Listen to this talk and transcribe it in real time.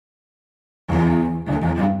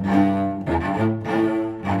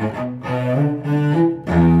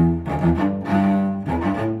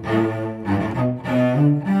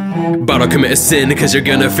commit a sin, cause you're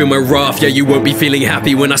gonna feel my wrath. Yeah, you won't be feeling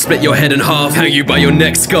happy when I split your head in half, hang you by your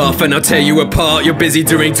neck scarf, and I'll tear you apart. You're busy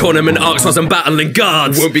doing tournament arcs whilst I'm battling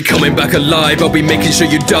guards. Won't be coming back alive, I'll be making sure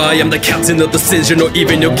you die. I'm the captain of the sins, you're not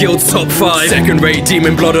even your guild's top 5. Second-rate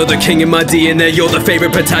demon blood or the king in my DNA. You're the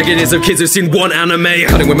favorite protagonist of kids who've seen one anime.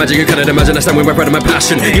 Cutting with magic, you cannot imagine. I stand with my pride and my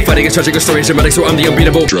passion. You're fighting against tragic or story and dramatic, so I'm the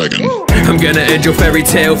unbeatable dragon. I'm gonna end your fairy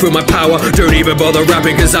tale through my power. Don't even bother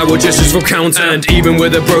rapping, cause I will just use full counter. And even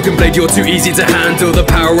with a broken blade, you're too easy to handle. The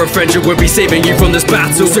power of friendship would be saving you from this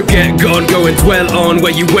battle. So get gone, go and dwell on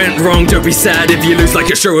where you went wrong. Don't be sad if you lose, like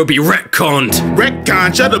your show will be retconned.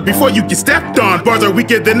 Retcon, shut up before you get stepped on. Bars are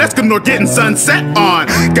weaker than Escanor getting sunset on.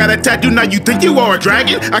 Got a tattoo, now you think you are a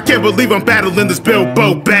dragon? I can't believe I'm battling this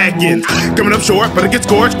Bilbo Baggins. Coming up short, but it gets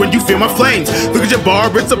scorched when you feel my flames. Look at your bar,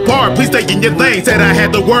 it's apart, please stay in your lane. Said I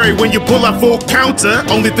had to worry when you pull out full counter.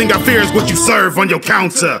 Only thing I fear is what you serve on your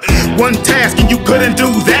counter. One task and you couldn't do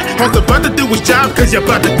that. All's about to do his job cause you're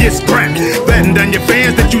about to get scrapped. Letting down your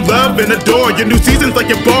fans that you love and adore. Your new season's like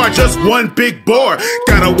your bar, just one big bore.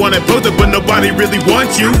 Kinda wanna pose it but nobody really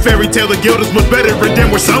wants you. Fairy tale of guild is much better than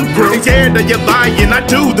where some grew. Scared that you're lying, I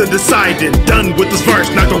do the deciding. Done with this verse,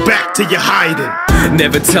 now go back to your hiding.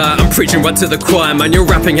 Never tire, I'm preaching right to the choir. Man, your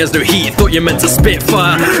rapping has no heat, thought you meant to spit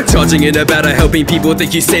fire. Charging in a battle, helping people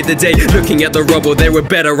think you saved the day. Looking at the rubble, they were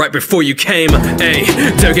better right before you came. Hey,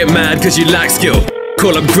 don't get mad cause you lack skill.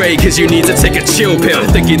 Call up Grey cause you need to take a chill pill.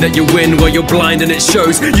 Thinking that you win while you're blind and it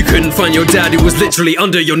shows. You couldn't find your dad who was literally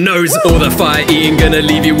under your nose. All the fire eating gonna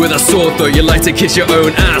leave you with a sore throat. You like to kiss your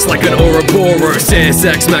own ass like an Ouroboros.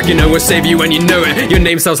 Sex Machina will save you when you know it. Your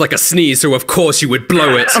name sounds like a sneeze, so of course you would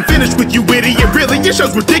blow it. I'm finished with you idiot, really, your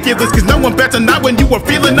show's ridiculous. Cause no one bats an eye when you are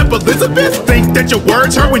feeling up Elizabeth. Think that your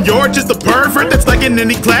words hurt when you're just a pervert. That's like in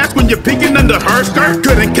any class when you're peeking under her skirt.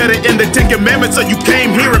 Couldn't cut it in the 10 Commandments, so you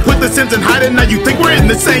came here and put the sins and hide it. Now you think we're in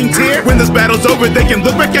the same tier. When this battle's over, they can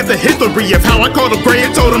look back at the history of how I called up Grey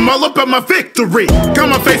and told them all about my victory.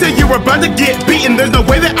 Come on, face it, you're about to get beaten. There's no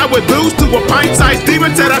way that I would lose to a pint-sized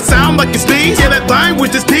demon. Said I sound like a sneeze. Yeah, that line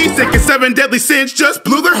was just decent, cause 7 deadly sins just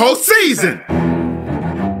blew their whole season.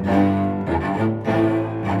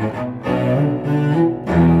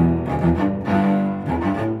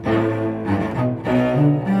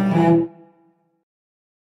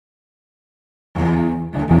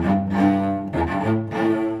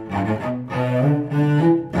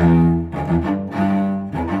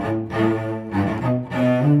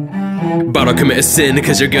 But I'll commit a sin,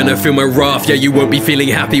 cause you're gonna feel my wrath. Yeah, you won't be feeling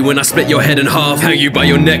happy when I split your head in half, hang you by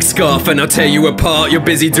your neck scarf, and I'll tear you apart. You're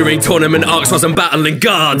busy doing tournament arcs whilst I'm battling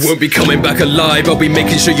guards. Won't be coming back alive, I'll be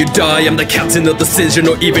making sure you die. I'm the captain of the sins, you're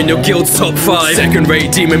not even your guild's top 5.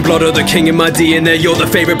 Second-rate demon blood or the king in my DNA. You're the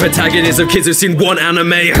favorite protagonist of kids who've seen one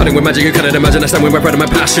anime. Cutting with magic, you cannot imagine. I stand with my pride and my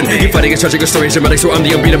passion. You're fighting against tragic or story and dramatic, so I'm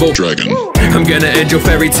the unbeatable dragon. I'm gonna end your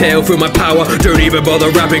fairy tale through my power. Don't even bother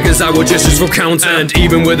rapping, cause I will just use full counter. And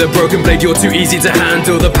even with a broken blade, you're too easy to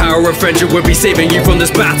handle. The power of friendship would be saving you from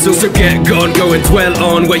this battle. So get gone, go and dwell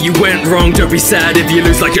on where you went wrong. Don't be sad if you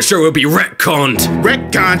lose, like your show will be retconned.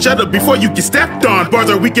 Retcon, shut up before you get stepped on. Bars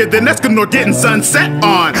are weaker than Escanor getting sunset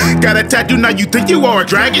on. Got a tattoo, now you think you are a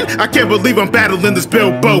dragon? I can't believe I'm battling this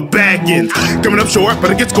Bilbo Baggins. Coming up short,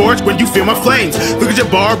 but it gets scorched when you feel my flames. Look at your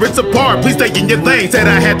bar, it's apart, please stay in your lane. Said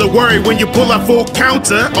I had to worry when you pull out full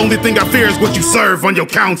counter. Only thing I fear is what you serve on your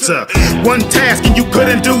counter. One task and you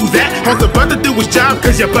couldn't do that. All's about to do his job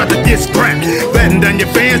cause you're about to get scrapped. Letting down your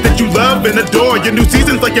fans that you love and adore. Your new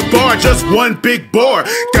season's like your bar, just one big bore.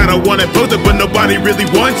 Kinda wanna pose it but nobody really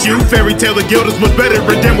wants you. Fairy tale of guild is much better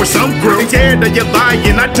than where some grew. Scared that you're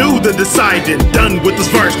lying, I do the deciding. Done with this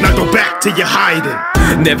verse, now go back to your hiding.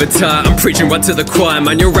 Never tire, I'm preaching right to the choir.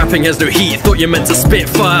 Man, your rapping has no heat, thought you meant to spit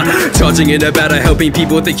fire. Charging in a battle, helping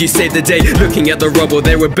people think you saved the day. Looking at the rubble,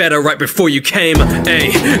 they were better right before you came.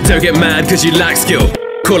 Hey, don't get mad cause you lack skill.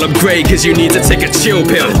 Call up Grey cause you need to take a chill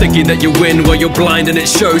pill. Thinking that you win while you're blind and it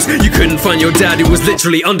shows. You couldn't find your dad who was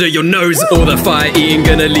literally under your nose. All the fire eating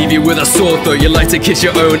gonna leave you with a sore throat. You like to kiss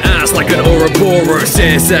your own ass like an Ouroboros.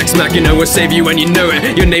 Sex Machina will save you when you know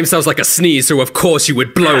it. Your name sounds like a sneeze, so of course you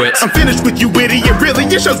would blow it. I'm finished with you idiot, really,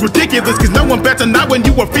 your show's ridiculous. Cause no one bats an eye when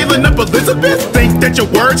you are feeling up Elizabeth. Think that your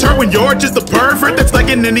words hurt when you're just a pervert. That's like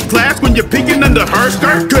in any class when you're peeking under her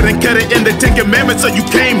skirt. Couldn't cut it in the 10 Commandments, so you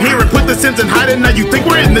came here and put the sins and hide it. Now you think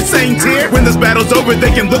we're in the same tier. When this battle's over,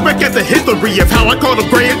 they can look back at the history of how I called up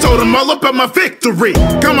Grey and told them all about my victory.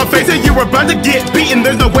 Come on, face it, you're about to get beaten.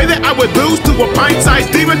 There's no way that I would lose to a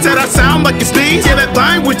pint-sized demon. Said I sound like a sneeze. Yeah, that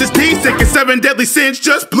line was just decent, cause 7 deadly sins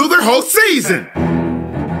just blew their whole season.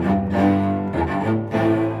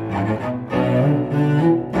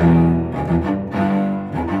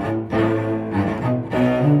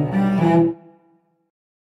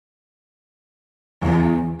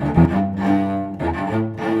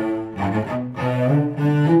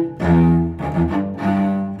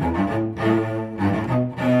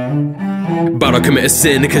 About to commit a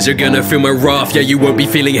sin, cause you're gonna feel my wrath. Yeah, you won't be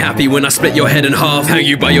feeling happy when I split your head in half. Hang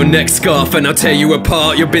you by your neck scarf and I'll tear you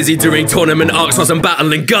apart. You're busy doing tournament arcs whilst I'm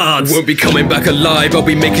battling guards. Won't be coming back alive, I'll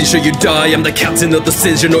be making sure you die. I'm the captain of the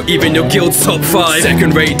sins, you're not even your guild's top 5.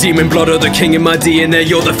 Second-rate demon blood or the king in my DNA.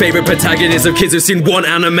 You're the favorite protagonist of kids who've seen one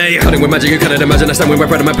anime. Cutting with magic, you cannot imagine, I stand with my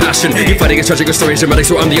pride and my passion. You're fighting against tragic stories, dramatic,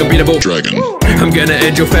 so I'm the unbeatable dragon. I'm gonna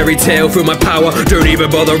end your fairy tale through my power. Don't even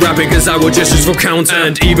bother rapping, cause I will just use for counter.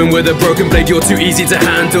 And even with a broken blade, you're too easy to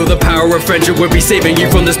handle. The power of friendship will be saving you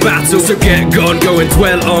from this battle. So get gone, go and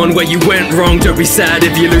dwell on where you went wrong. Don't be sad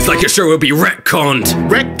if you lose, like your show will be retconned.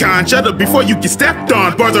 Retcon, shut up before you get stepped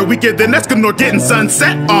on. Bars are weaker than Escanor getting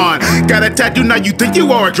sunset on. Got a tattoo, now you think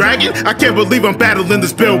you are a dragon? I can't believe I'm battling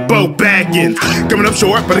this Bilbo Baggins. Coming up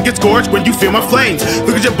short, but it gets scorched when you feel my flames.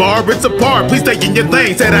 Look at your bar, it's apart, please stay in your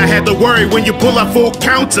lane. Said I had to worry when you pull out full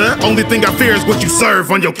counter. Only thing I fear is what you serve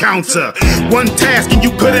on your counter. One task and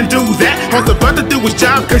you couldn't do that. All's about to do his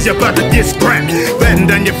job cause you're about to get scrapped. Letting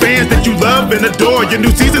down your fans that you love and adore. Your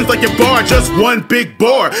new season's like your bar, just one big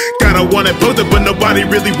bore. Gotta want it posted but nobody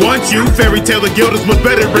really wants you. Fairy tale of guild is much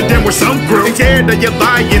better than where some grew. Scared that you're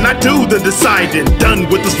lying, I do the deciding. Done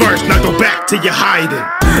with this verse, now go back to your hiding.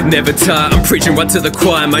 Never tired, I'm preaching right to the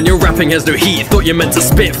choir. Man, your rapping has no heat, thought you meant to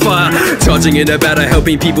spit fire. Charging in a battle,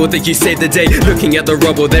 helping people think you saved the day. Looking at the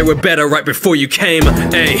rubble, they were better right before you came.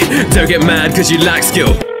 Hey, don't get mad cause you lack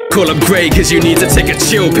skill. Call up Grey cause you need to take a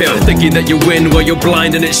chill pill. Thinking that you win while you're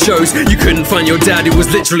blind and it shows. You couldn't find your dad who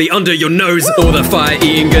was literally under your nose. All the fire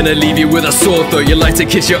eating gonna leave you with a sore throat. You like to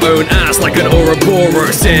kiss your own ass like an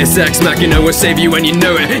Ouroboros. Sex Mac, you know will save you when you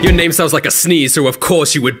know it. Your name sounds like a sneeze, so of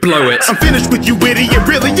course you would blow it. I'm finished with you idiot,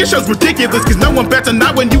 really, your show's ridiculous. Cause no one bats a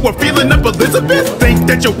knot when you are feeling up Elizabeth. Think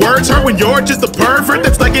that your words hurt when you're just a pervert.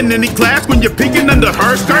 That's like in any class when you're peeking under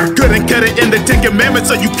her skirt. Couldn't cut it in the 10 Commandments,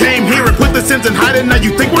 so you came here and put the sins and hide it. Now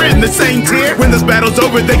you think we're in the same tier. When this battle's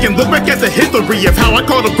over, they can look back at the history of how I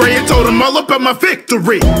called up Grey and told them all about my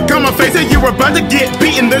victory. Come on, face it, you're about to get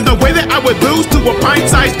beaten. There's no way that I would lose to a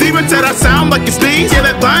pint-sized demon. Said I sound like a sneeze. Yeah,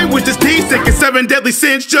 that line was just teasing, cause 7 deadly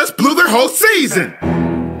sins just blew their whole season.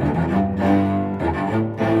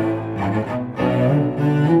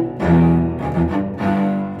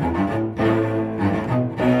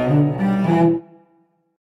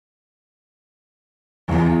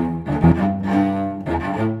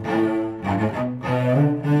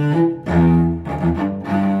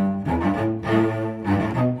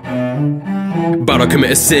 About to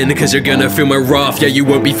commit a sin, cause you're gonna feel my wrath. Yeah, you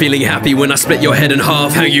won't be feeling happy when I split your head in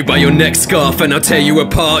half. Hang you by your neck scarf and I'll tear you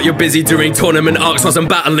apart. You're busy doing tournament arcs whilst I'm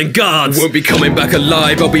battling guards. Won't be coming back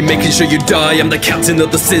alive, I'll be making sure you die. I'm the captain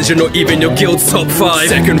of the sins, you're not even your guild's top 5.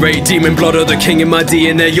 Second-rate demon blood or the king in my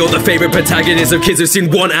DNA. You're the favorite protagonist of kids who've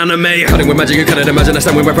seen one anime. Cutting with magic, you cannot imagine, I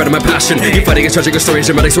stand with my pride and my passion. You're fighting against tragic stories,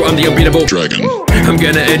 dramatic, so I'm the unbeatable dragon. I'm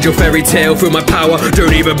gonna end your fairy tale through my power.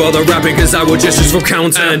 Don't even bother rapping cause I will just use for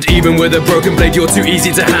counter. And even with a broken blade, you're too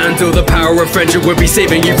easy to handle. The power of friendship will be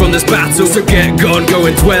saving you from this battle. So get gone, go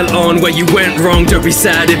and dwell on where you went wrong. Don't be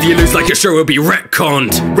sad if you lose, like your show will be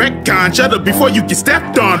retconned. Retcon, shut up before you get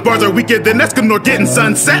stepped on. Bars are weaker than Escanor getting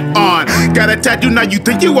sunset on. Got a tattoo, now you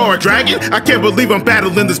think you are a dragon? I can't believe I'm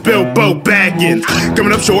battling this Bilbo Baggins.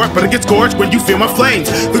 Coming up short, but it gets scorched when you feel my flames.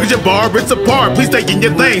 Look at your bar, it's apart, please stay in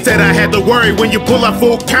your lane. Said I had to worry when you pull out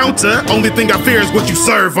full counter. Only thing I fear is what you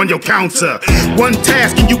serve on your counter. One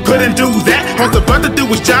task and you couldn't do that. All's about to do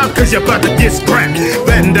his job cause you're about to get scrapped.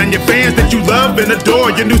 Letting down your fans that you love and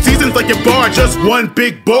adore. Your new season's like your bar, just one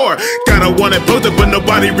big bore. Gotta want it posted but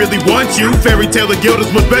nobody really wants you. Fairy tale of guild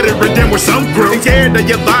is much better than where some grew. Scared that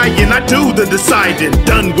you're lying, I do the deciding.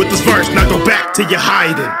 Done with this verse, now go back to your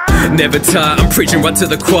hiding. Never tired, I'm preaching right to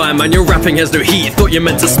the choir. Man, your rapping has no heat, thought you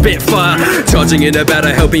meant to spit fire. Charging in a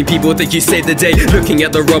battle, helping people think you saved the day. Looking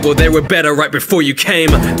at the rubble, they were better right before you came.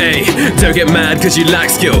 Hey, don't get mad cause you lack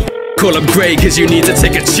skill. Call up Grey cause you need to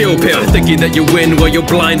take a chill pill. Thinking that you win while you're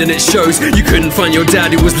blind and it shows. You couldn't find your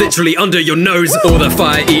dad who was literally under your nose. All the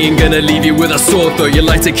fire eating gonna leave you with a sore throat. You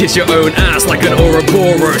like to kiss your own ass like an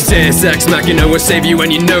Ouroboros. Sex Mac, you know will save you when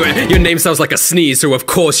you know it. Your name sounds like a sneeze, so of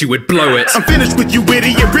course you would blow it. I'm finished with you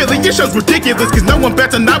idiot, really, your show's ridiculous. Cause no one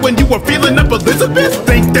bats a knot when you are feeling up Elizabeth.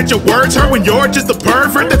 Think that your words hurt when you're just a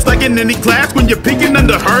pervert. That's like in any class when you're peeking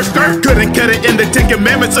under her skirt. Couldn't cut it in the 10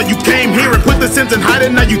 Commandments, so you came here and put the sins and hide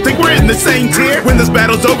it. Now you think we're in the same tier. When this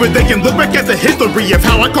battle's over, they can look back at the history of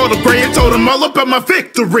how I called up Grey and told them all about my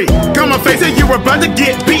victory. Come on, face it, you're about to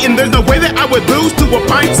get beaten. There's no way that I would lose to a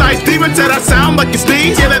pint-sized demon. Said I sound like a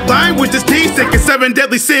sneeze. Yeah, that line was just teasing, cause 7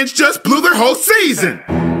 deadly sins just blew their whole season.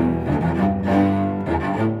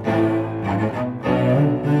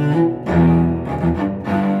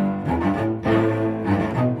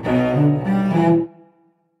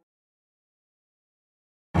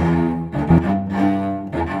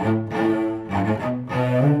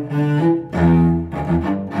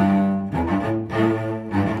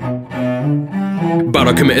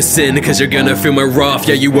 But I commit a sin, cause you're gonna feel my wrath.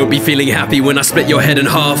 Yeah, you won't be feeling happy when I split your head in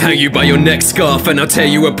half. Hang you by your neck scarf and I'll tear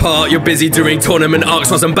you apart. You're busy doing tournament arcs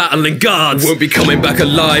whilst I'm battling guards. Won't be coming back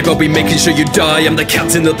alive, I'll be making sure you die. I'm the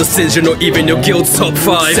captain of the sins, you're not even your guild's top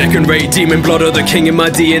 5. Second-rate demon blood or the king in my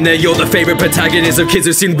DNA. You're the favorite protagonist of kids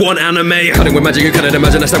who've seen one anime. Cutting with magic, you cannot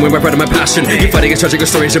imagine. I stand with my pride and my passion. You're fighting against tragic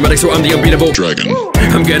stories, dramatic, so I'm the unbeatable dragon.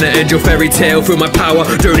 I'm gonna end your fairy tale through my power.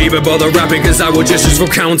 Don't even bother rapping, cause I will just use for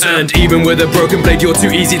counter. And even with a broken blade, you're too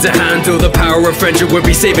easy to handle. The power of friendship will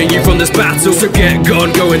be saving you from this battle. So get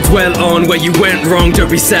gone, go and dwell on where you went wrong. Don't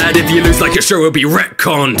be sad if you lose, like your show will be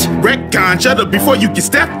retconned. Retcon, shut up before you get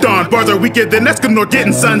stepped on. Bars are weaker than Escanor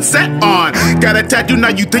getting sunset on. Got a tattoo, now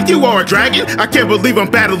you think you are a dragon? I can't believe I'm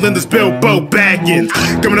battling this Bilbo Baggins.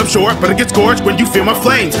 Coming up short, but it gets scorched when you feel my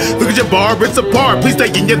flames. Look at your bar, it's apart, please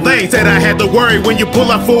stay in your lane. Said I had to worry when you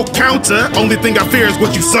pull out full counter. Only thing I fear is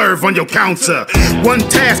what you serve on your counter. One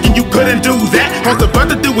task and you couldn't do that. All's about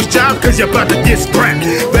to do his job cause you're about to get scrapped.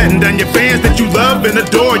 Letting down your fans that you love and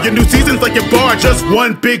adore. Your new season's like your bar, just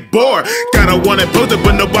one big bore. Gotta want it posted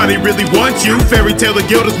but nobody really wants you. Fairy Tale of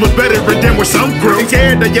Guild is much better than where some grew.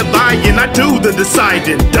 Scared that you're lying, I do the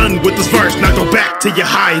deciding. Done with this verse, now go back to your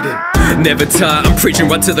hiding. Never tire, I'm preaching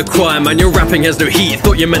right to the choir. Man, your rapping has no heat,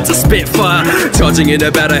 thought you meant to spit fire. Charging in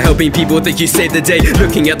a battle, helping people think you saved the day.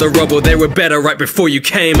 Looking at the rubble, they were better right before you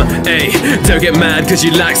came. Hey, don't get mad cause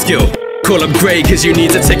you lack skill. Call up Grey cause you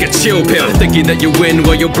need to take a chill pill. Thinking that you win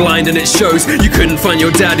while you're blind and it shows. You couldn't find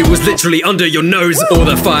your dad who was literally under your nose. All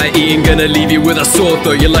the fire eating gonna leave you with a sore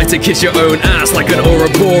throat. You like to kiss your own ass like an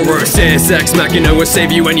Ouroboros. Sex Mac, you know will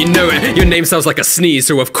save you and you know it. Your name sounds like a sneeze,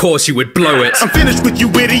 so of course you would blow it. I'm finished with you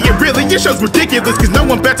idiot, really, your show's ridiculous. Cause no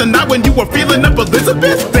one bats an eye when you are feeling up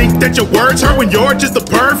Elizabeth. Think that your words hurt when you're just a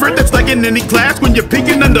pervert. That's like in any class when you're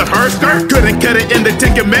peeking under her skirt. Couldn't cut it in the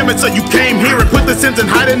 10 commandments, so you came here and put the sins in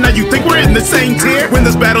hiding. Now you think we're in the same tier. When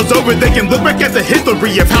this battle's over, they can look back at the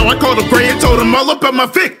history of how I called up Grey and told them all about my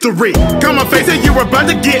victory. Come on, face it, you're about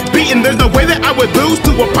to get beaten. There's no way that I would lose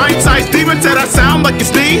to a pint-sized demon. Said I sound like a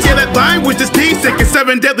sneeze. Yeah, that line was just decent, and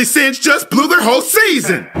 7 deadly sins just blew their whole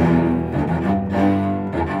season.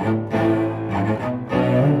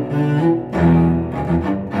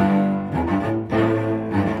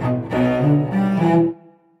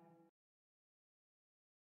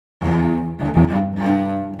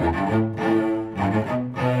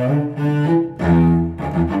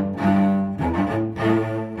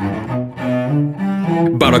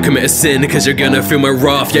 But I'll commit a sin, cause you're gonna feel my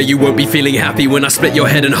wrath. Yeah, you won't be feeling happy when I split your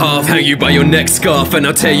head in half. Hang you by your neck scarf and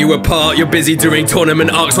I'll tear you apart. You're busy doing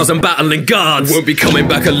tournament arcs whilst I'm battling guards. Won't be coming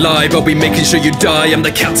back alive, I'll be making sure you die. I'm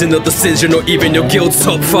the captain of the sins, you're not even your guild's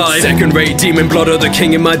top 5. Second-rate demon blood or the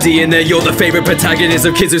king in my DNA. You're the favorite protagonist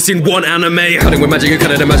of kids who've seen one anime. Cutting with magic, you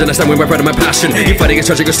cannot imagine. I stand with my pride and my passion. You're fighting against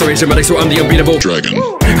tragic stories, dramatic, so I'm the unbeatable dragon.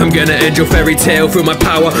 I'm gonna end your fairy tale through my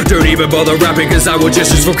power. Don't even bother rapping cause I will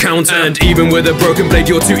just use for counter. And even with a broken blade,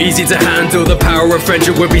 you're too easy to handle. The power of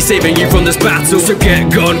friendship will be saving you from this battle. So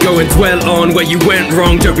get gone, go and dwell on where you went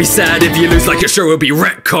wrong. Don't be sad if you lose, like your show will be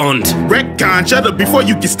retconned. Retcon, shut up before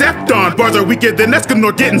you get stepped on. Bars are weaker than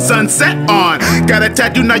Escanor getting sunset on. Got a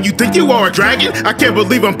tattoo, now you think you are a dragon? I can't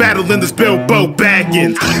believe I'm battling this Bilbo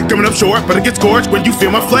Baggins. Coming up short, but it gets scorched when you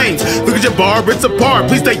feel my flames. Look at your bar, it's apart,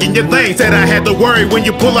 please stay in your lane. Said I had to worry when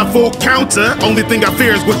you pull out full counter. Only thing I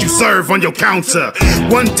fear is what you serve on your counter.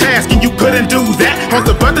 One task and you couldn't do that. All's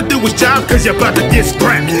about to do his job cause you're about to get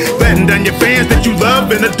scrapped. Letting down your fans that you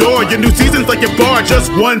love and adore. Your new season's like your bar,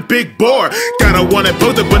 just one big bore. Gotta want it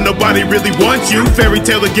posted but nobody really wants you. Fairy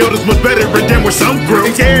Tale of Guild is much better than where some grew.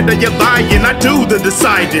 Scared that you're lying, I do the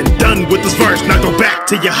deciding. Done with this verse, now go back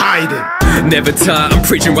to your hiding. Never tire, I'm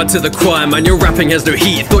preaching right to the choir. Man, your rapping has no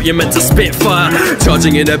heat, thought you meant to spit fire.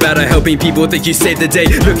 Charging in a battle, helping people think you saved the day.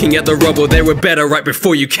 Looking at the rubble, they were better right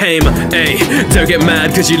before you came. Hey, don't get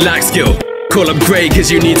mad cause you lack skill. Call up Grey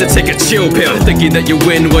cause you need to take a chill pill. Thinking that you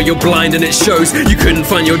win while you're blind and it shows. You couldn't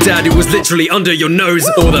find your dad who was literally under your nose.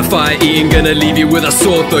 All the fire eating gonna leave you with a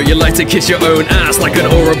sore throat. You like to kiss your own ass like an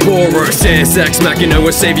Ouroboros. Sex Mac, you know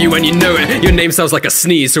will save you and you know it. Your name sounds like a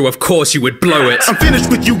sneeze, so of course you would blow it. I'm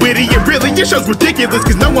finished with you idiot, really, your show's ridiculous.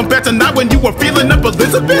 Cause no one bats an eye when you are feeling up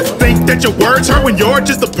Elizabeth. Think that your words hurt when you're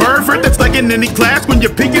just a pervert. That's like in any class when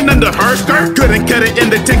you're peeking under her skirt. Couldn't cut it in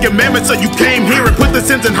the 10 commandments, so you came here and put the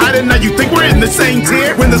sins in hiding. Now you think we're in the same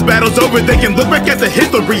tier. When this battle's over, they can look back at the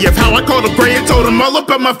history of how I called up Grey and told them all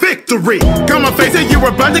about my victory. Come on, face it, you're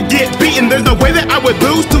about to get beaten. There's no way that I would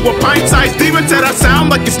lose to a pint-sized demon. Said I sound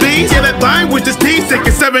like a sneeze. Yeah, that line was just decent,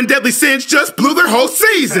 and 7 deadly sins just blew their whole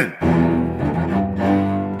season.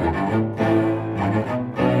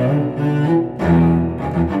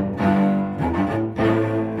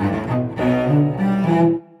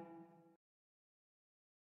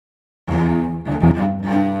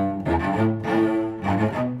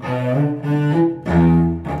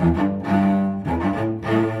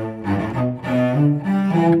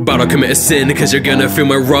 About to commit a sin, cause you're gonna feel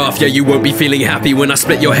my wrath. Yeah, you won't be feeling happy when I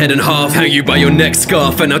split your head in half. Hang you by your neck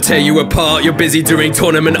scarf and I'll tear you apart. You're busy doing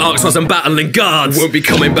tournament arcs whilst I'm battling guards. Won't be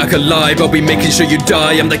coming back alive, I'll be making sure you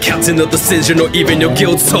die. I'm the captain of the sins, you're not even your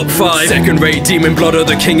guild's top 5. Second-rate demon blood of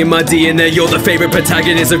the king in my DNA. You're the favorite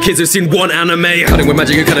protagonist of kids who've seen one anime. Cutting with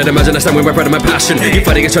magic, you cannot imagine. I stand with my pride and my passion. You're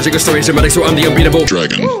fighting against tragic or strange dramatic, so I'm the unbeatable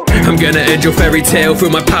dragon. I'm gonna end your fairy tale through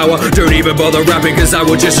my power. Don't even bother rapping, cause I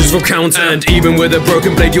will just use full counter. And even with a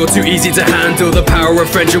broken blade, you're too easy to handle. The power of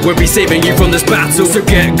friendship will be saving you from this battle. So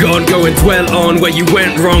get gone, go and dwell on where you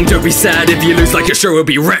went wrong. Don't be sad if you lose, like your show will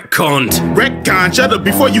be retconned. Retcon, shut up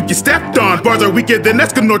before you get stepped on. Bars are weaker than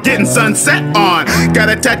Escanor getting sunset on. Got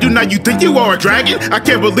a tattoo, now you think you are a dragon? I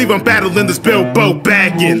can't believe I'm battling this Bilbo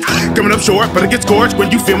Baggins. Coming up short, but it gets scorched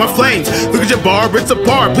when you feel my flames. Look at your bar, it's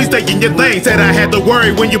apart, please stay in your lane. Said I had to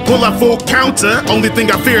worry when you pull out full counter. Only thing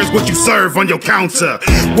I fear is what you serve on your counter.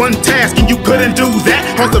 One task and you couldn't do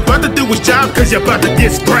that. All's about to do his job cause you're about to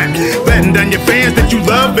get scrapped. Letting down your fans that you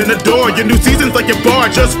love and adore. Your new season's like your bar,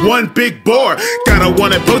 just one big bore. Gotta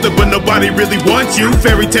want it posted but nobody really wants you.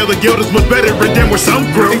 Fairy tale of guild is much better than where some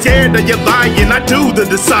grew. Scared that you're lying, I do the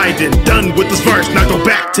deciding. Done with this verse, now go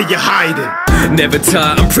back to your hiding. Never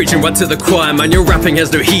tire, I'm preaching right to the choir. Man, your rapping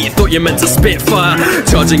has no heat, thought you meant to spit fire.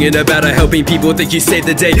 Charging in a battle, helping people think you saved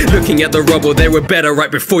the day. Looking at the rubble, they were better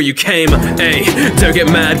right before you came. Hey, don't get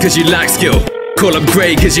mad cause you lack skill. Call up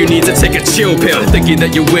Grey cause you need to take a chill pill. Thinking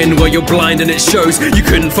that you win while you're blind and it shows. You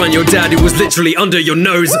couldn't find your dad who was literally under your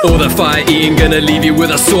nose. All the fire eating gonna leave you with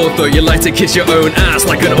a sore throat. You like to kiss your own ass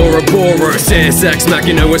like an Ouroboros. Deus Ex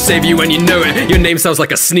Machina will save you when you know it. Your name sounds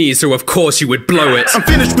like a sneeze, so of course you would blow it. I'm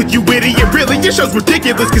finished with you idiot, really, your show's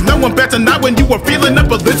ridiculous. Cause no one bets on not when you were feeling up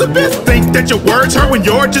Elizabeth. Think that your words hurt when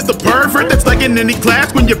you're just a pervert. That's like in any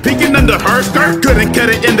class when you're peeking under her skirt. Couldn't cut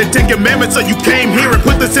it in the 10 Commandments, so you came here and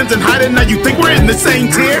put the sins in hiding. Now you think we're in the same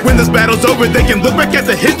tier. When this battle's over, they can look back at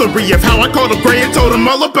the history of how I called up Grey and told them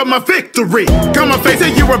all about my victory. Come on, face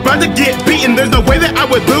it, you're about to get beaten. There's no way that I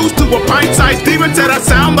would lose to a pint-sized demon. Said I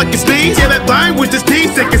sound like a sneeze. Yeah, that line was just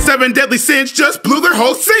teasing. Cause 7 deadly sins just blew their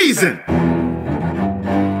whole season.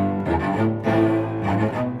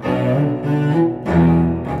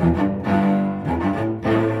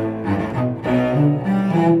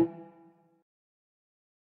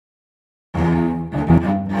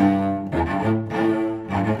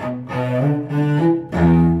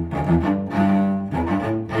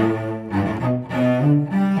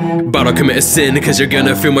 About to commit a sin, cause you're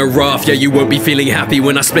gonna feel my wrath. Yeah, you won't be feeling happy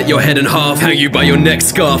when I split your head in half. Hang you by your neck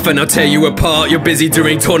scarf and I'll tear you apart. You're busy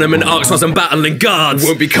doing tournament arcs whilst I'm battling guards.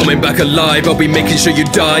 Won't be coming back alive, I'll be making sure you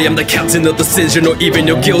die. I'm the captain of the sins, you're not even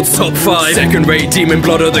your guild's top 5. Second-rate demon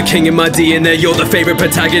blood of the king in my DNA. You're the favorite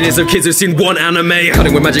protagonist of kids who've seen one anime.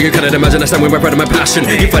 Cutting with magic, you cannot imagine. I stand with my pride and my passion.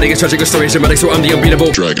 You're fighting against tragic or strange dramatic, so I'm the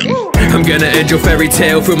unbeatable dragon. I'm gonna end your fairy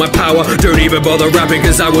tale through my power. Don't even bother rapping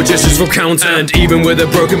cause I will just use full counter. And even with a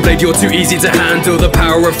broken blade, you're too easy to handle. The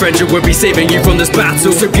power of friendship will be saving you from this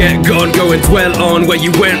battle. So get gone, go and dwell on where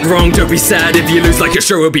you went wrong. Don't be sad if you lose, like your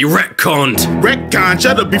show will be retconned. Retcon,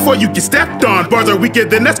 shut up before you get stepped on. Bars are weaker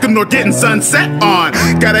than Escanor getting sunset on.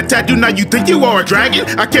 Got a tattoo, now you think you are a dragon?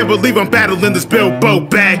 I can't believe I'm battling this Bilbo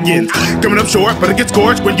Baggins. Coming up short, but it gets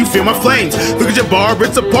scorched when you feel my flames. Look at your bar,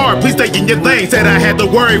 it's apart, please stay in your lane. Said I had to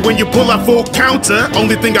worry when you pull out full counter.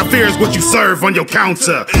 Only thing I fear is what you serve on your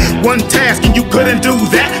counter. One task and you couldn't do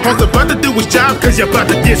that. All's about to do his job cause you're about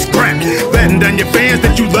to get scrapped. Letting down your fans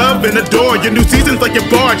that you love and adore. Your new season's like your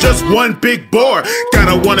bar, just one big bore.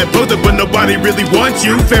 Gotta want it posted but nobody really wants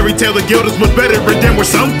you. Fairy tale of guild is much better than where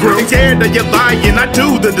some grew. Scared that you're lying, I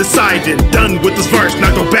do the deciding. Done with this verse,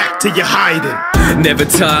 now go back to your hiding. Never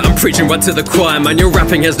tire, I'm preaching right to the choir. Man, your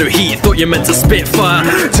rapping has no heat, thought you meant to spit fire.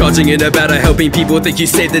 Charging in a battle, helping people think you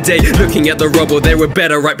saved the day. Looking at the rubble, they were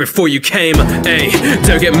better right before you came. Hey,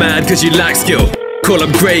 don't get mad cause you lack skill. Call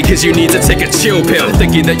up Grey cause you need to take a chill pill.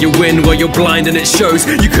 Thinking that you win while you're blind and it shows.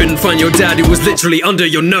 You couldn't find your dad who was literally under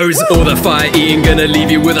your nose. All the fire eating gonna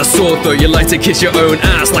leave you with a sore throat. You like to kiss your own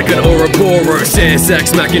ass like an Ouroboros. Deus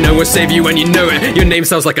Ex Machina will save you when you know it. Your name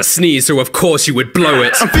sounds like a sneeze, so of course you would blow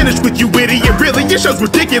it. I'm finished with you idiot, really, your show's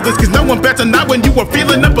ridiculous. Cause no one bets on not when you were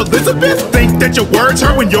feeling up Elizabeth. Think that your words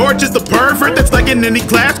hurt when you're just a pervert. That's like in any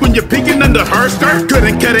class when you're peeking under her skirt.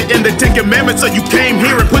 Couldn't cut it in the 10 Commandments, so you came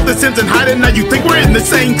here and put the sins in hiding. Now you think we're in the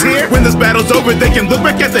same tier. When this battle's over, they can look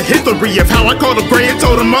back at the history of how I called up Grey and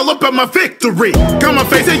told them all about my victory. Come on,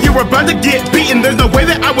 face it, you're about to get beaten. There's no way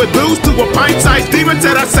that I would lose to a pint-sized demon.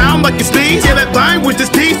 Said I sound like a sneeze. Yeah, that line was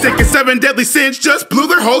just teasing. Cause 7 deadly sins just blew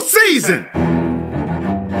their whole season.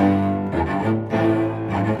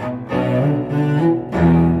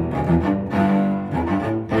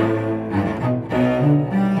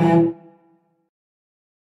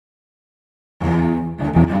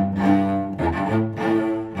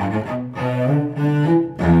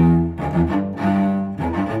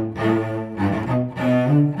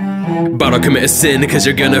 But I'll commit a sin, cause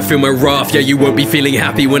you're gonna feel my wrath. Yeah, you won't be feeling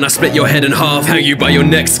happy when I split your head in half. Hang you by your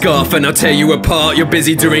neck scarf and I'll tear you apart. You're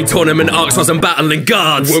busy doing tournament arcs whilst I'm battling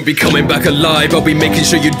guards. Won't be coming back alive, I'll be making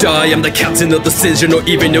sure you die. I'm the captain of the sins, you're not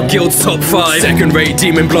even your guild's top 5. Second rate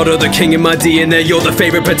demon blood or the king in my DNA. You're the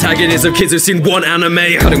favorite protagonist of kids who've seen one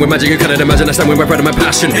anime. Cutting with magic, you cannot imagine, I stand with my pride and my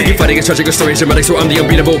passion. You're fighting against tragic stories, dramatic, so I'm the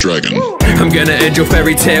unbeatable dragon. I'm gonna end your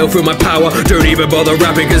fairy tale through my power. Don't even bother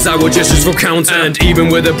rapping, cause I will just use for counter. And even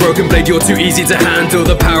with a broken blade, you're too easy to handle.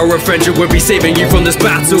 The power of friendship will be saving you from this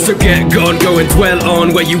battle. So get gone, go and dwell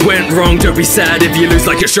on where you went wrong. Don't be sad if you lose,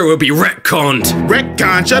 like your show will be retconned.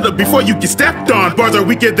 Retcon, shut up before you get stepped on. Bars are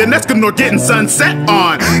weaker than Escanor getting sunset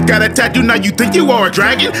on. Got a tattoo, now you think you are a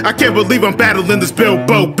dragon? I can't believe I'm battling this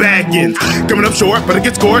Bilbo Baggins. Coming up short, but it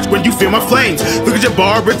gets scorched when you feel my flames. Look at your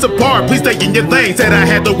bar, it's apart, please stay in your lane. Said I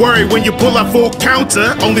had to worry when you pull out full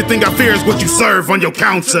counter. Only thing I fear is what you serve on your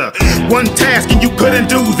counter. One task and you couldn't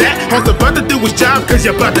do that. All's about to do his job cause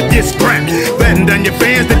you're about to get scrapped. Letting down your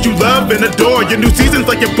fans that you love and adore. Your new season's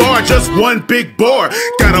like your bar, just one big bore.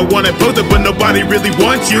 Gotta want it posted but nobody really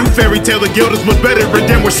wants you. Fairy Tale of Guild is much better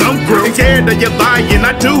than where some grew. Scared that you're lying,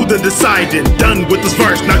 I do the deciding. Done with this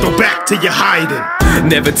verse, now go back to your hiding.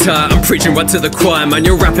 Never tired, I'm preaching right to the choir. Man,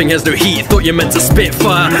 your rapping has no heat, thought you meant to spit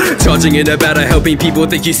fire. Charging in a battle, helping people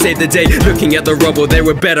think you saved the day. Looking at the rubble, they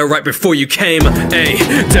were better right before you came. Hey,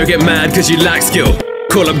 don't get mad cause you lack skill.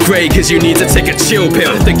 Call up Grey cause you need to take a chill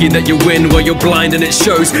pill. Thinking that you win while you're blind and it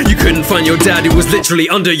shows. You couldn't find your dad who was literally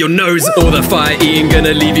under your nose. All the fire eating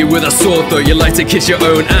gonna leave you with a sore throat. You like to kiss your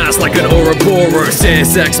own ass like an Ouroboros.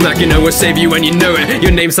 Sex Machina will save you and you know it.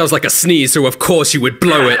 Your name sounds like a sneeze, so of course you would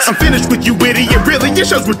blow it. I'm finished with you idiot, really, your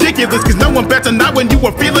show's ridiculous. Cause no one bats a knot when you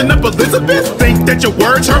are feeling up Elizabeth. Think that your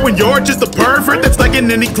words hurt when you're just a pervert. That's like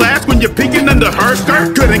in any class when you're peeking under her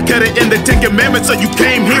skirt. Couldn't cut it in the 10 Commandments, so you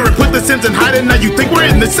came here and put the sins in hiding. Now you think we're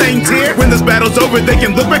in the same tier. When this battle's over, they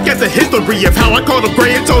can look back at the history of how I called up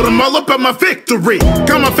Grey and told them all about my victory.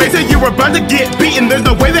 Come on, face it, you're about to get beaten. There's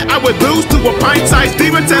no way that I would lose to a pint-sized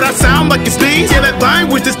demon. Said I sound like a sneeze. Yeah, that line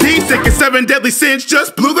was just teasing, and 7 deadly sins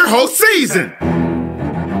just blew their whole season.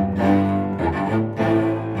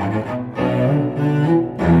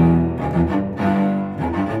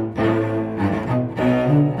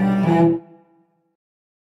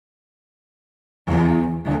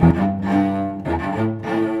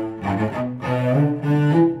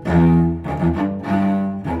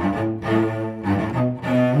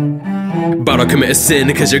 But I'll commit a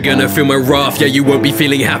sin, cause you're gonna feel my wrath. Yeah, you won't be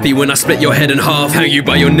feeling happy when I split your head in half. Hang you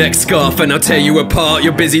by your neck scarf and I'll tear you apart.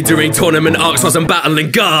 You're busy doing tournament arcs whilst I'm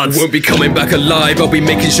battling guards. Won't be coming back alive, I'll be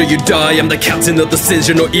making sure you die. I'm the captain of the sins,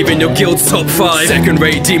 you're not even your guild's top 5. Second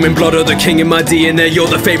rate demon blood or the king in my DNA. You're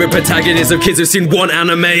the favorite protagonist of kids who've seen one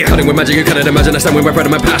anime. Cutting with magic, you cannot imagine, I stand with my pride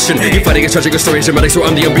and my passion. You're fighting against tragic stories, dramatic, so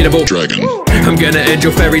I'm the unbeatable dragon. I'm gonna end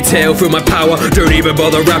your fairy tale through my power. Don't even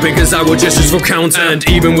bother rapping cause I will just use for counter. And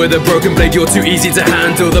even with a broken blade, you're too easy to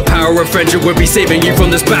handle. The power of friendship will be saving you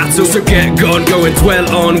from this battle. So get gone, go and dwell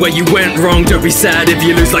on where you went wrong. Don't be sad if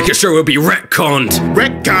you lose, like your show will be retconned.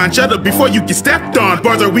 Retcon, shut up before you get stepped on.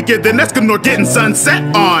 Bars are weaker than Escanor getting sunset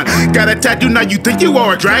on. Got a tattoo, now you think you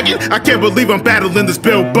are a dragon? I can't believe I'm battling this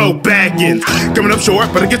Bilbo Baggins. Coming up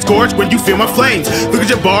short, but it gets scorched when you feel my flames. Look at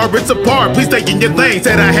your bar, it's apart, please stay in your lane.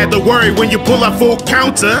 Said I had to worry when you pull out full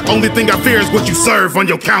counter. Only thing I fear is what you serve on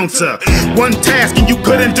your counter. One task and you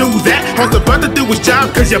couldn't do that. All's about to do his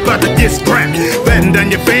job cause you're about to get scrapped. Letting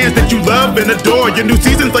down your fans that you love and adore. Your new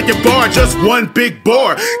season's like your bar, just one big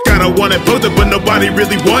bore. Gotta want it posted but nobody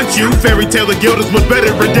really wants you. Fairy Tale of Guild is much better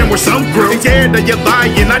than where some grew. Scared that you're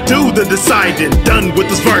lying, I do the deciding. Done with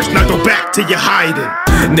this verse, now go back to your hiding.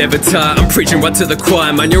 Never tired, I'm preaching right to the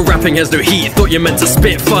choir. Man, your rapping has no heat, thought you meant to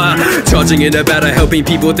spit fire. Charging in a battle, helping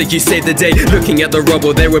people think you saved the day. Looking at the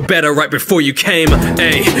rubble, they were better right before you came.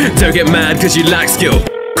 Hey, don't get mad cause you lack skill.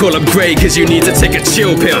 Call up Grey cause you need to take a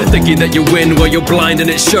chill pill. Thinking that you win while you're blind and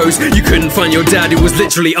it shows. You couldn't find your dad who was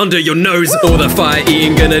literally under your nose. All the fire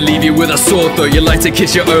eating gonna leave you with a sore throat. You like to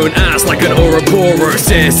kiss your own ass like an Ouroboros.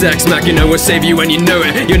 Sex Machina will save you and you know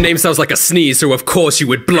it. Your name sounds like a sneeze, so of course you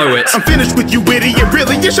would blow it. I'm finished with you idiot,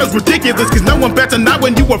 really, your show's ridiculous. Cause no one bats a knot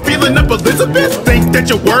when you are feeling up Elizabeth. Think that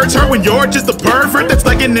your words hurt when you're just a pervert. That's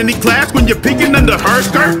like in any class when you're peeking under her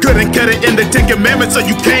skirt. Couldn't cut it in the 10 Commandments, so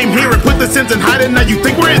you came here and put the sins in hiding. Now you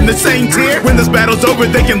think we're in the same tier. When this battle's over,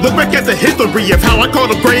 they can look back at the history of how I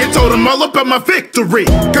called up Grey and told them all about my victory.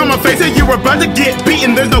 Come on, face it, you're about to get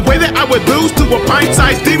beaten. There's no way that I would lose to a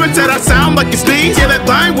pint-sized demon. Said I sound like a sneeze. Yeah, that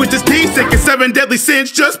line was just teasing, and 7 deadly sins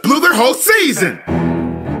just blew their whole season.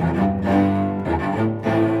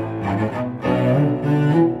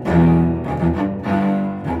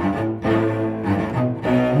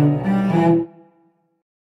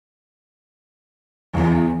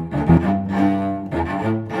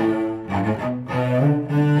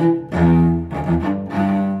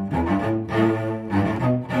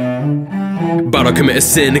 commit a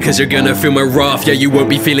sin, cause you're gonna feel my wrath. Yeah, you won't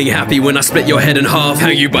be feeling happy when I split your head in half.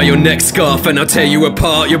 Hang you by your neck scarf and I'll tear you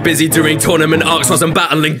apart. You're busy doing tournament arcs whilst I'm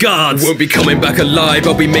battling guards. Won't be coming back alive,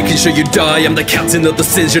 I'll be making sure you die. I'm the captain of the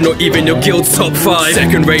sins, you're not even your guild's top 5.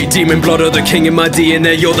 Second-rate demon blood of the king in my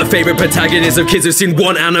DNA. You're the favorite protagonist of kids who've seen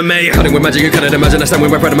one anime. Cutting with magic, you cannot imagine. I stand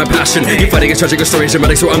with my pride and my passion. You're fighting a tragic story,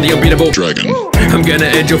 dramatic, so I'm the unbeatable dragon. I'm gonna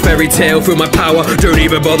end your fairy tale through my power. Don't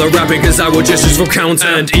even bother rapping, cause I will just use for counter.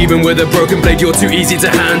 And even with a broken blade, you're too easy to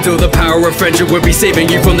handle. The power of friendship will be saving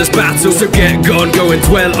you from this battle. So get gone, go and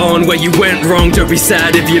dwell on where you went wrong. Don't be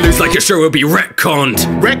sad if you lose, like your show will be retconned.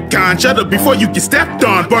 Retcon, shut up before you get stepped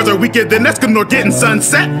on. Bars are weaker than Escanor getting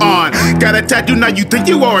sunset on. Got a tattoo, now you think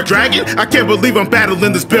you are a dragon? I can't believe I'm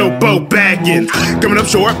battling this Bilbo Baggins. Coming up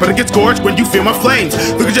short, but I get scorched when you feel my flames.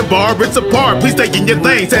 Look at your bar, it's apart, please stay in your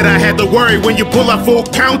lane. Said I had to worry when you pull out full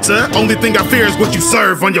counter. Only thing I fear is what you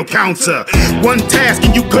serve on your counter. One task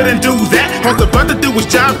and you couldn't do that. All's about to do his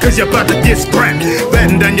job cause you're about to get scrapped.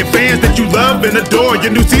 Letting down your fans that you love and adore.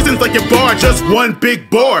 Your new season's like your bar, just one big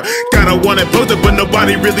bore. Kinda wanna post it but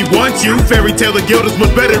nobody really wants you. Fairy tale of guild is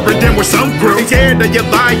much better than where some grew. Scared that you're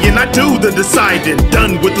lying, I do the deciding.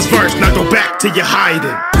 Done with this verse, now go back to your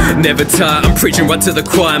hiding. Never tire, I'm preaching right to the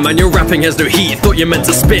choir. Man, your rapping has no heat, thought you meant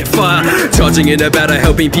to spit fire. Charging in a battle,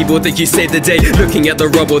 helping people think you saved the day. Looking at the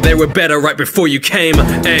rubble, they were better right before you came.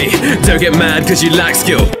 Hey, don't get mad cause you lack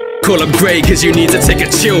skill. Call up Grey cause you need to take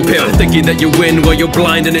a chill pill. Thinking that you win while you're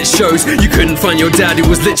blind and it shows. You couldn't find your dad who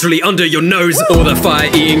was literally under your nose. All the fire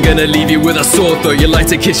eating gonna leave you with a sore throat. You like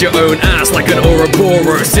to kiss your own ass like an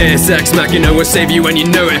Ouroboros. Sex Mac, you know will save you when you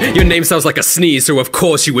know it. Your name sounds like a sneeze, so of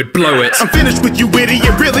course you would blow it. I'm finished with you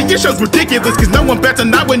idiot, really, your show's ridiculous. Cause no one bats a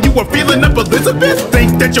knot when you are feeling up Elizabeth.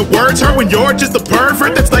 Think that your words hurt when you're just a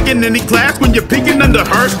pervert. That's like in any class when you're peeking under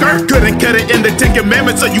her skirt. Couldn't cut it in the 10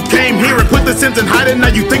 commandments, so you came here and put the sins in hiding. Now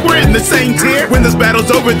you think we're in the same tier. When this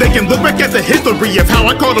battle's over, they can look back at the history of how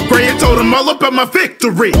I called up Grey and told them all about my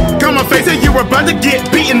victory. Come on, face it, you're about to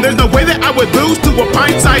get beaten. There's no way that I would lose to a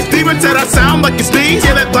pint-sized demon. Said I sound like a sneeze.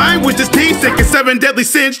 Yeah, that line was just teasing, cause 7 deadly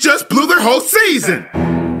sins just blew their whole season.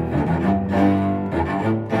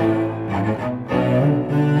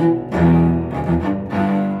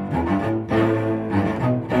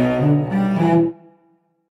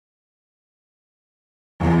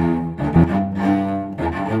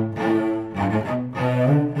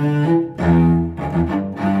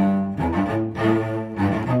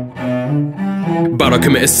 But I'll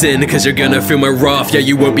commit a sin, cause you're gonna feel my wrath. Yeah,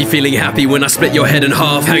 you won't be feeling happy when I split your head in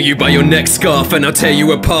half. Hang you by your neck scarf and I'll tear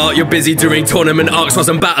you apart. You're busy doing tournament arcs whilst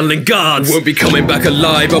I'm battling guards. Won't be coming back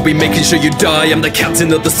alive, I'll be making sure you die. I'm the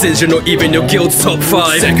captain of the sins, you're not even your guild's top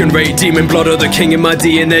 5. Second-rate demon blood of the king in my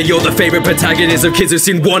DNA. You're the favorite protagonist of kids who've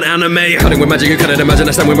seen one anime. Cutting with magic, you cannot imagine.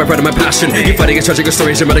 I stand with my pride and my passion. You're fighting a tragic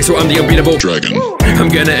story, dramatic, so I'm the unbeatable dragon. I'm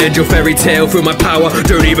gonna end your fairy tale through my power.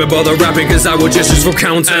 Don't even bother rapping cause I will just use for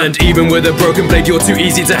counter. And even with a broken blade, you're too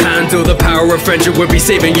easy to handle. The power of friendship will be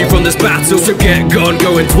saving you from this battle. So get gone,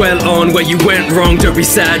 go and dwell on where you went wrong. Don't be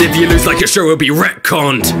sad if you lose, like your show will be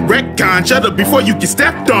retconned. Retcon, shut up before you get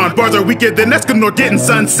stepped on. Bars are weaker than Escanor getting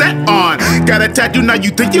sunset on. Got a tattoo, now you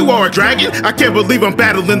think you are a dragon? I can't believe I'm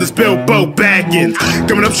battling this Bilbo Baggins.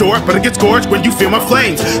 Coming up short, but I get scorched when you feel my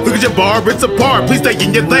flames. Look at your bar, it's apart, please stay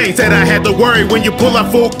in your lane. Said I had to worry when you pull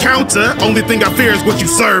out full counter. Only thing I fear is what you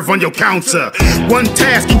serve on your counter. One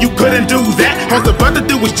task and you couldn't do that. All's about to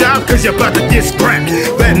do his job cause you're about to get scrapped.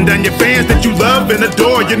 Letting down your fans that you love and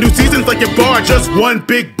adore. Your new season's like your bar, just one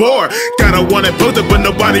big bore. Kinda wanna post it but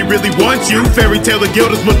nobody really wants you. Fairy tale of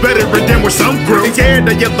guild is much better than where some grew. Scared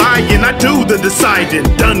that you're lying, I do the deciding.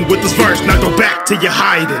 Done with this verse, now go back to your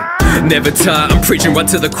hiding. Never tire, I'm preaching right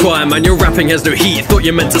to the choir. Man, your rapping has no heat, thought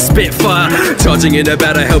you meant to spit fire. Charging in a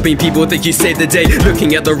battle, helping people think you saved the day.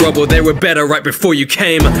 Looking at the rubble, they were better right before you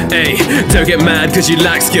came. Hey, don't get mad cause you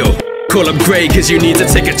lack skill. Call up Grey cause you need to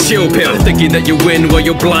take a chill pill. Thinking that you win while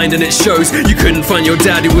you're blind and it shows. You couldn't find your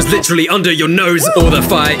dad who was literally under your nose. All the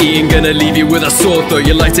fire eating gonna leave you with a sore throat.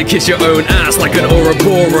 You like to kiss your own ass like an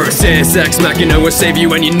Ouroboros. Sex Mac, you know will save you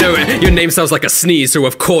when you know it. Your name sounds like a sneeze, so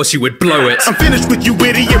of course you would blow it. I'm finished with you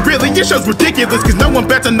idiot, really, your show's ridiculous. Cause no one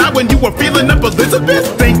bats a knot when you are feeling up Elizabeth.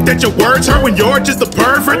 Think that your words hurt when you're just a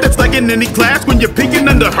pervert. That's like in any class when you're peeking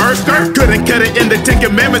under her skirt. Couldn't cut it in the 10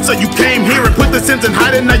 commandments, so you came here and put the sins in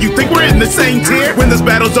hiding. Now you think we're in the same tier. When this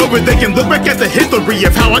battle's over, they can look back at the history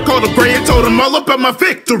of how I called up Grey and told them all about my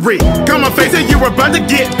victory. Come on, face it, you're about to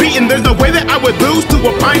get beaten. There's no way that I would lose to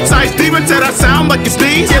a pint-sized demon. Said I sound like a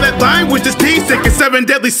sneeze. Yeah, that line was just teasing, cause 7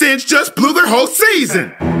 deadly sins just blew their whole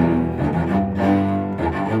season.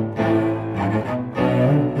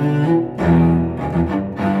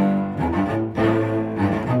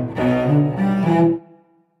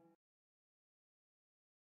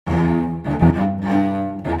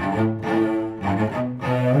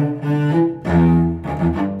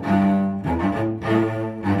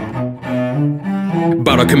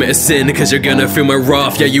 But I'll commit a sin, cause you're gonna feel my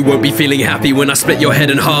wrath. Yeah, you won't be feeling happy when I split your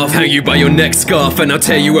head in half. Hang you by your neck scarf and I'll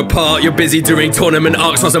tear you apart. You're busy doing tournament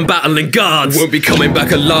arcs whilst I'm battling guards. Won't be coming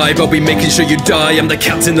back alive, I'll be making sure you die. I'm the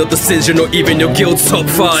captain of the sins, you're not even your guild's top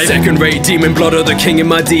 5. Second-rate demon blood or the king in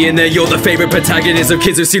my DNA. You're the favorite protagonist of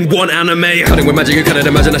kids who've seen one anime. Cutting with magic, you cannot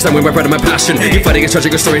imagine. I stand with my pride and my passion. You're fighting against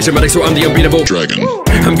tragic or stories dramatic, so I'm the unbeatable dragon.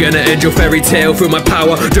 I'm gonna end your fairy tale through my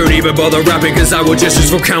power. Don't even bother rapping, cause I will just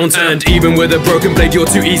use full counter. And even with a broken blade, you're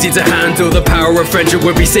too easy to handle. The power of friendship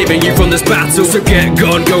will be saving you from this battle. So get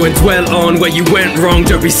gone, go and dwell on where you went wrong.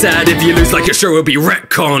 Don't be sad if you lose, like your show will be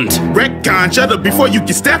retconned. Retcon, shut up before you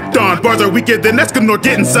get stepped on. Bars are weaker than Escanor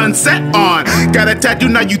getting sunset on. Got a tattoo,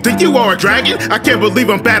 now you think you are a dragon? I can't believe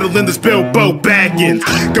I'm battling this Bilbo Baggins.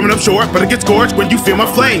 Coming up short, but it gets scorched when you feel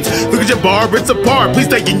my flames. Look at your bar, it's apart, please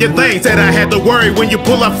stay in your lane. Said I had to worry when you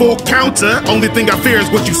pull out full counter. Only thing I fear is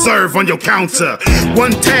what you serve on your counter.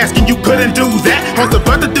 One task and you couldn't do that. All's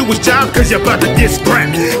about to do his job cause you're about to get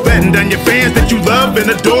scrapped. Letting down your fans that you love and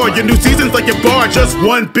adore. Your new season's like your bar, just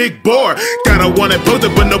one big bore. Kinda wanna pose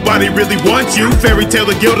it but nobody really wants you. Fairy Tale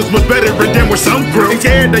of Guild is much better than where some grew.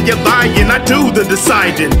 Scared that you're lying, I do the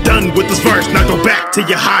deciding. Done with this verse, now go back to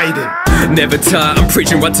your hiding. Never tire, I'm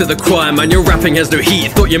preaching right to the choir. Man, your rapping has no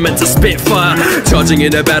heat, thought you meant to spit fire. Charging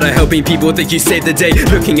in a battle, helping people think you saved the day.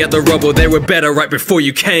 Looking at the rubble, they were better right before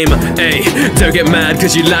you came. Hey, don't get mad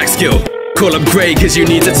cause you lack skill. Call up Grey cause you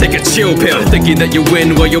need to take a chill pill. Thinking that you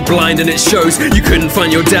win while you're blind and it shows. You couldn't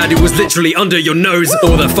find your dad who was literally under your nose.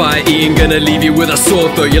 All the fire eating gonna leave you with a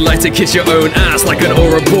sword though. You like to kiss your own ass like an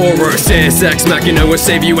Ouroboros. Sex Mac, you know will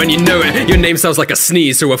save you and you know it. Your name sounds like a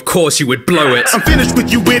sneeze, so of course you would blow it. I'm finished with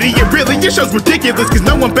you idiot, really, your show's ridiculous. Cause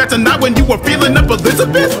no one bats an eye when you are feeling up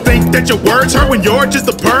Elizabeth. Think that your words hurt when you're just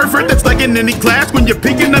a pervert. That's like in any class when you're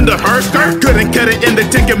peeking under her skirt. Couldn't cut it in the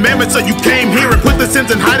 10 Commandments, so you came here and put the sins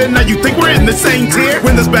in hiding. Now you think we're in the same tier.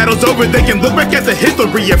 When this battle's over, they can look back at the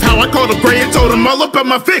history of how I called up Grey and told them all about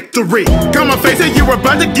my victory. Come on, face it, you're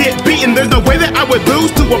about to get beaten. There's no way that I would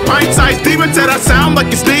lose to a pint-sized demon. Said I sound like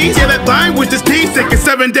a sneeze. Yeah, that line was just tea sick, and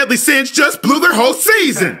 7 deadly sins just blew their whole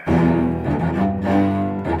season.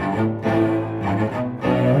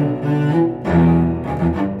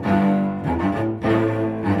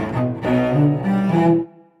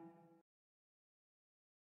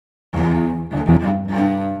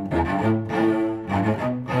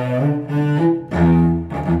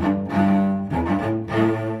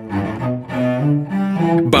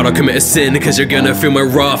 But I'll commit a sin, cause you're gonna feel my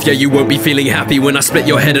wrath. Yeah, you won't be feeling happy when I split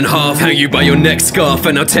your head in half. Hang you by your neck scarf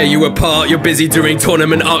and I'll tear you apart. You're busy doing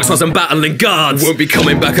tournament arcs whilst I'm battling guards. Won't be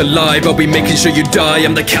coming back alive, I'll be making sure you die.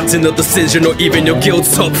 I'm the captain of the sins, you're not even your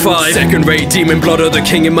guild's top 5. Second-rate demon blood or the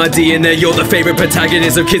king in my DNA. You're the favorite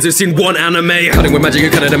protagonist of kids who've seen one anime. Cutting with magic, you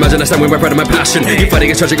cannot imagine. I stand with my pride and my passion. You're fighting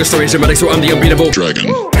against tragic or stories dramatic, so I'm the unbeatable dragon.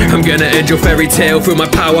 I'm gonna end your fairy tale through my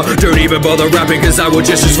power. Don't even bother rapping cause I will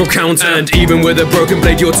just use full counter. And even with a broken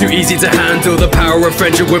blade, you're too easy to handle. The power of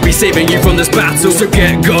friendship will be saving you from this battle. So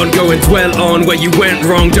get gone, go and dwell on where you went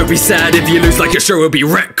wrong. Don't be sad if you lose, like your show will be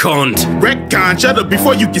retconned. Retcon, shut up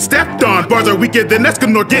before you get stepped on. Bars are weaker than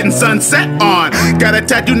Escanor getting sunset on. Got a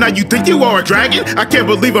tattoo, now you think you are a dragon? I can't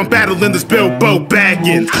believe I'm battling this Bilbo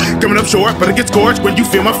Baggins. Coming up short, but it gets scorched when you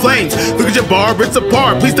feel my flames. Look at your bar, it's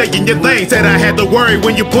apart, please stay in your lane. Said I had to worry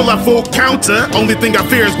when you pull out full counter. Only thing I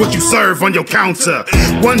fear is what you serve on your counter.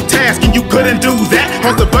 One task and you couldn't do that.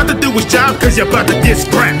 All's about to do his job cause you're about to get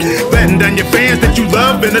scrapped. Letting down your fans that you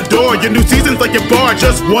love and adore. Your new season's like your bar,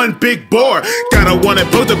 just one big bore. Kinda wanna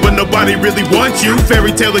pose it but nobody really wants you.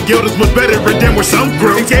 Fairy Tale of Guild is much better than where some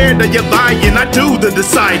grew. Scared that you're lying, I do the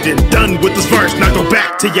deciding. Done with this verse, now go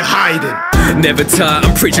back to your hiding. Never tire,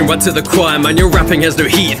 I'm preaching right to the choir. Man, your rapping has no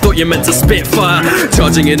heat, thought you meant to spit fire.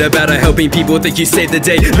 Charging in a battle, helping people think you saved the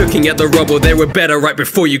day. Looking at the rubble, they were better right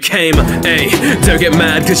before you came. Hey, don't get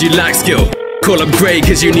mad cause you lack skill. Call up Grey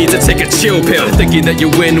cause you need to take a chill pill. Thinking that you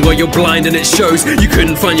win while you're blind and it shows. You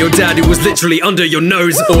couldn't find your dad who was literally under your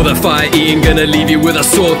nose. All the fire eating gonna leave you with a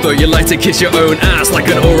sore throat. You like to kiss your own ass like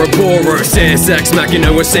an Ouroboros. Sex Mac, you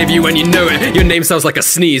know will save you and you know it. Your name sounds like a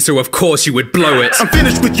sneeze, so of course you would blow it. I'm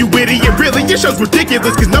finished with you idiot, really, your show's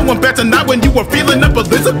ridiculous. Cause no one bats an eye when you are feeling up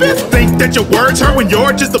Elizabeth. Think that your words hurt when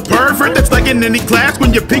you're just a pervert. That's like in any class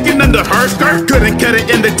when you're peeking under her skirt. Couldn't cut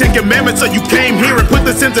it in the 10 Commandments, so you came here and put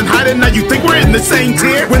the sins in hiding. Now you think we're in the same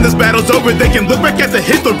tier. When this battle's over, they can look back at the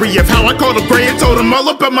history of how I called up Grey and told them all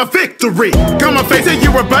about my victory. Come on, face it,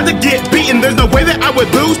 you're about to get beaten. There's no way that I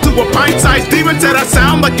would lose to a pint-sized demon. Said I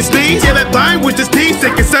sound like a sneeze. Yeah, that line was just tea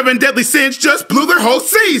sick, and 7 deadly sins just blew their whole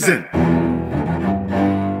season.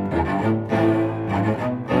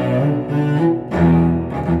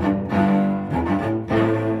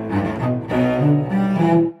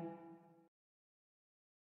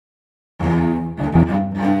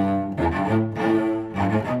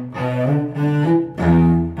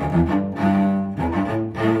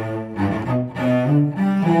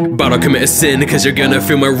 About to commit a sin, cause you're gonna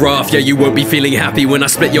feel my wrath. Yeah, you won't be feeling happy when I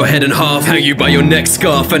split your head in half. Hang you by your neck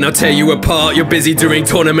scarf and I'll tear you apart. You're busy doing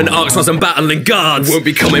tournament arcs whilst I'm battling guards. Won't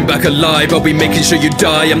be coming back alive, I'll be making sure you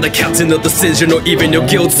die. I'm the captain of the sins, you're not even your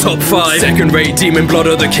guild's top 5. Second-rate demon blood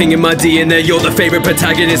or the king in my DNA. You're the favorite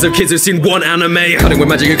protagonist of kids who've seen one anime. Cutting with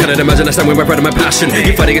magic, you cannot imagine. I stand with my pride and my passion.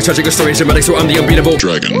 You're fighting against tragic or story dramatic, so I'm the unbeatable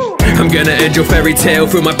dragon. I'm gonna end your fairy tale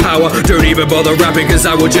through my power. Don't even bother rapping, cause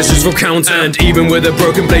I will just use for counter. And even with a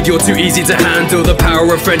broken blade, you're too easy to handle. The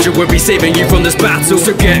power of friendship would be saving you from this battle.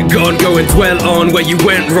 So get gone, go and dwell on where you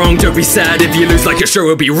went wrong. Don't be sad if you lose, like your show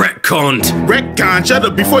will be retconned. Retcon, shut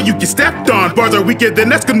up before you get stepped on. Bars are weaker than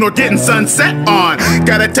Escanor getting sunset on.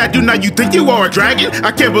 Got a tattoo, now you think you are a dragon?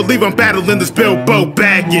 I can't believe I'm battling this Bilbo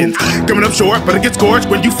Baggins. Coming up short, but it gets scorched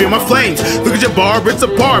when you feel my flames. Look at your bar, it's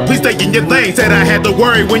apart, please stay in your lane. Said I had to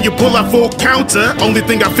worry when you pull out full counter. Only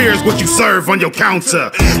thing I fear is what you serve on your counter.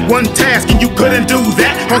 One task and you couldn't do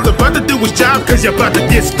that. All's about to do his job cause you're about to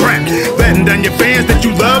get scrapped. Letting down your fans that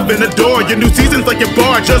you love and adore. Your new season's like your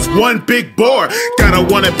bar, just one big bore. Gotta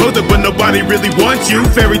want it posted but nobody really wants you.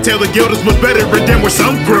 Fairy tale of guild is much better than where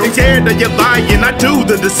some grew. Scared that you're lying, I do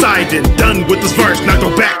the deciding. Done with this verse, now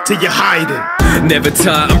go back to your hiding. Never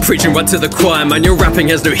tire, I'm preaching right to the choir. Man, your rapping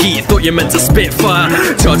has no heat, thought you meant to spit fire.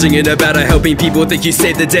 Charging in a battle, helping people think you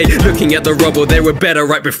saved the day. Looking at the rubble, they were better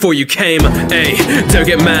right before you came. Hey, don't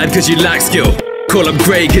get mad cause you lack skill. Call up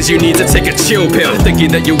Grey cause you need to take a chill pill.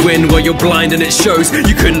 Thinking that you win while you're blind and it shows.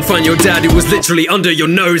 You couldn't find your dad who was literally under your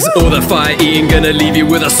nose. All the fire eating gonna leave you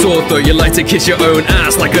with a sore throat. You like to kiss your own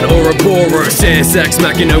ass like an Ouroboros. Sex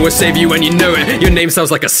Machina will save you and you know it. Your name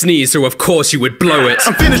sounds like a sneeze, so of course you would blow it.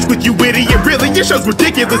 I'm finished with you idiot, really, your show's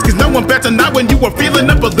ridiculous. Cause no one bets on not when you were feeling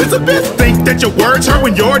up Elizabeth. Think that your words hurt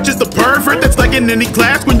when you're just a pervert. That's like in any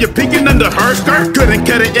class when you're peeking under her skirt. Couldn't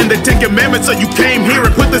cut it in the 10 Commandments, so you came here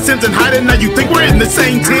and put the sins and hide it. Now you think we're in the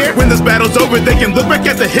same tier. When this battle's over, they can look back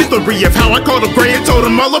at the history of how I called up Grey and told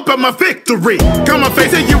them all about my victory. Come on,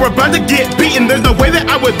 face it, you're about to get beaten. There's no way that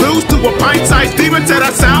I would lose to a pint-sized demon. Said I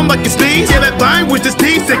sound like a sneeze. Yeah, that line was just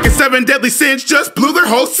teasing, cause 7 deadly sins just blew their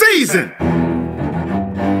whole season.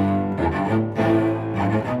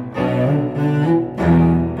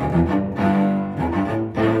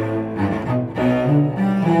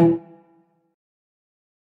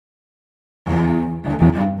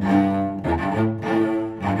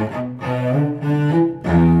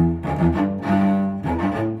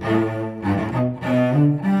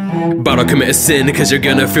 About to commit a sin, cause you're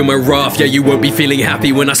gonna feel my wrath. Yeah, you won't be feeling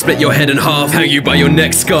happy when I split your head in half. Hang you by your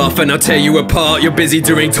neck scarf and I'll tear you apart. You're busy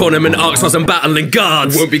doing tournament arcs whilst I'm battling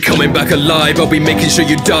guards. Won't be coming back alive, I'll be making sure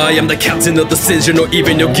you die. I'm the captain of the sins, you're not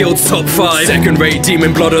even your guild's top 5. Second-rate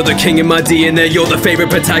demon blood or the king in my DNA. You're the favorite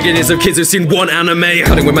protagonist of kids who've seen one anime.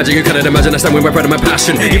 Cutting with magic, you cannot imagine. I stand with my pride and my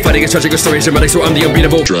passion. You're fighting against tragic or story dramatic, so I'm the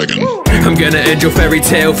unbeatable dragon. I'm gonna end your fairy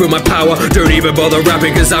tale through my power. Don't even bother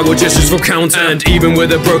rapping cause I will just use for counter. And even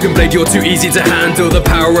with a broken blade, you're too easy to handle. The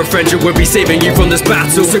power of friendship would be saving you from this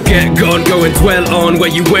battle. So get gone, go and dwell on where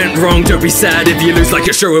you went wrong. Don't be sad if you lose, like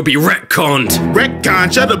your show will be retconned.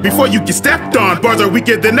 Retcon, shut up before you get stepped on. Bars are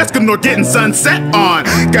weaker than Escanor getting sunset on.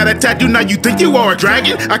 Got a tattoo, now you think you are a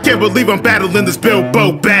dragon? I can't believe I'm battling this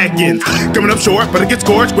Bilbo Baggins. Coming up short, but it gets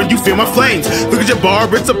scorched when you feel my flames. Look at your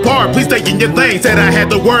bar, it's apart, please stay in your lane. Said I had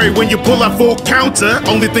to worry when you pull out full counter.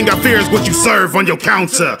 Only thing I fear is what you serve on your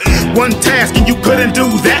counter. One task and you couldn't do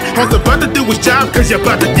that. All's about to do his job cause you're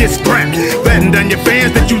about to get scrapped. Letting down your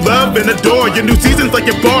fans that you love and adore. Your new season's like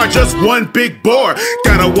your bar, just one big bore.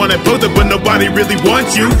 Gotta want it posted but nobody really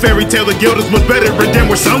wants you. Fairy tale of guild is much better than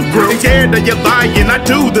where some grew. Scared that you're lying, I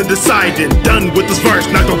do the deciding. Done with this verse,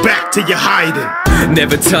 now go back to your hiding.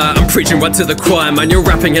 Never tire, I'm preaching right to the choir. Man, your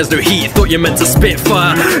rapping has no heat, thought you meant to spit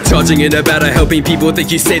fire. Charging in a battle, helping people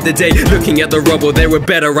think you saved the day. Looking at the rubble, they were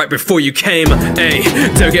better right before you came. Hey,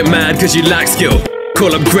 don't get mad cause you lack skill.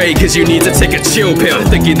 Call up Grey cause you need to take a chill pill.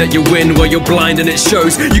 Thinking that you win while you're blind and it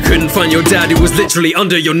shows. You couldn't find your dad who was literally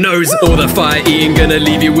under your nose. All the fire eating gonna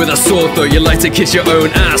leave you with a sore throat. You like to kiss your own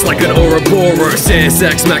ass like an Ouroboros.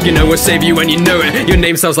 Sex Machina will save you and you know it. Your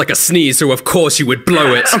name sounds like a sneeze, so of course you would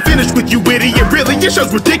blow it. I'm finished with you idiot, really, your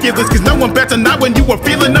show's ridiculous. Cause no one bets on not when you were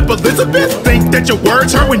feeling up Elizabeth. Think that your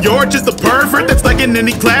words hurt when you're just a pervert. That's like in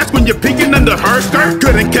any class when you're peeking under her skirt.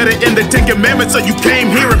 Couldn't cut it in the 10 Commandments, so you came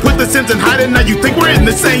here and put the sins and hide it. Now you think we're in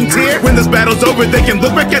the same tier. When this battle's over, they can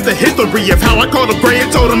look back at the history of how I called up Grey and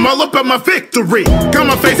told them all about my victory. Come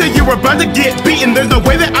on, face it, you're about to get beaten. There's no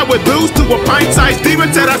way that I would lose to a pint-sized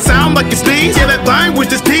demon. Said I sound like a sneeze. Yeah, that line was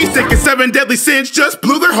just teasing, cause 7 deadly sins just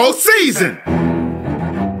blew their whole season.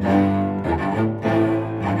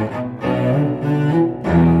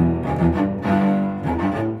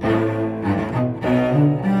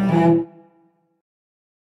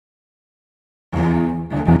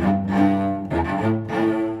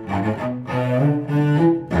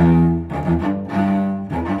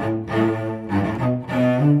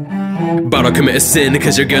 But I'll commit a sin,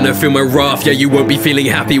 cause you're gonna feel my wrath. Yeah, you won't be feeling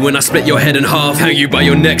happy when I split your head in half. Hang you by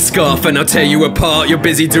your neck scarf and I'll tear you apart. You're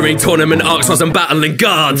busy doing tournament arcs whilst I'm battling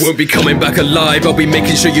guards. Won't be coming back alive, I'll be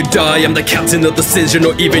making sure you die. I'm the captain of the sins, you're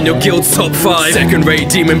not even your guild's top 5. Second-rate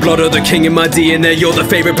demon blood of the king in my DNA. You're the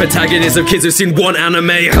favorite protagonist of kids who've seen one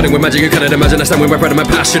anime. Cutting with magic, you cannot imagine, I stand with my pride and my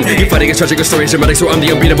passion. You're fighting against tragic, story dramatic, so I'm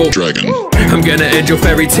the unbeatable dragon. I'm gonna end your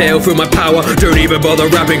fairy tale through my power. Don't even bother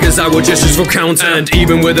rapping, cause I will just use for counter. And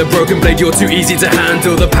even with a broken blade, you're too easy to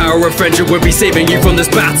handle. The power of friendship will be saving you from this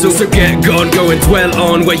battle. So get gone, go and dwell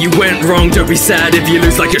on where you went wrong. Don't be sad if you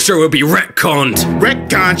lose, like your show will be retconned.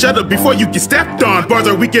 Retcon, shut up before you get stepped on. Bars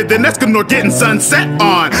are weaker than Escanor getting sunset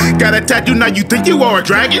on. Got a tattoo, now you think you are a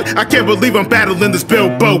dragon? I can't believe I'm battling this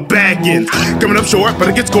Bilbo Baggins. Coming up short, but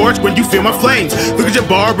it gets scorched when you feel my flames. Look at your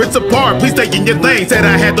bar, it's apart, please stay in your lane. Said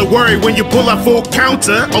I had to worry when you pull out full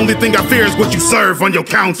counter. Only thing I fear is what you serve on your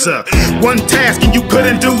counter. One task and you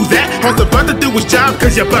couldn't do that. All's about to do his job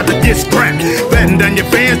cause you're about to get scrapped. Letting down your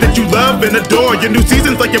fans that you love and adore. Your new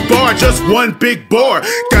season's like your bar, just one big bore.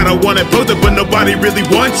 Kinda wanna post it but nobody really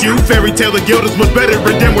wants you. Fairy tale of Yoda's much better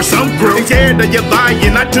than where some grew. Ain't scared that you're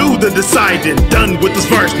lying, I do the deciding. Done with this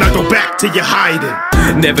verse, now go back to your hiding.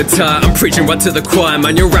 Never tire, I'm preaching right to the choir.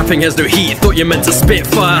 Man, your rapping has no heat, thought you meant to spit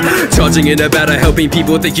fire. Charging in a battle, helping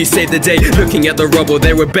people think you saved the day. Looking at the rubble,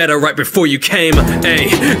 they were better right before you came. Hey,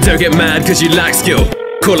 don't get mad cause you lack skill.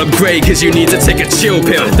 Call up Grey cause you need to take a chill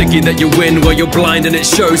pill. Thinking that you win while you're blind and it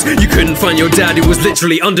shows. You couldn't find your dad who was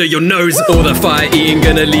literally under your nose. All the fire eating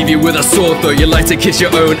gonna leave you with a sore throat. You like to kiss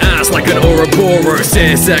your own ass like an Ouroboros.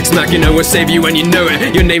 Sex Mac, you know will save you and you know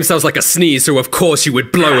it. Your name sounds like a sneeze, so of course you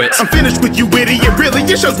would blow it. I'm finished with you idiot, really,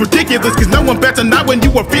 your show's ridiculous. Cause no one bats an eye when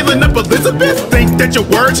you are feeling up Elizabeth. Think that your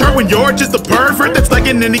words hurt when you're just a pervert. That's like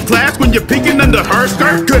in any class when you're peeking under her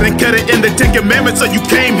skirt. Couldn't cut it in the 10 Commandments, so you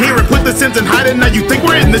came here and put the sins and hide it. Now you think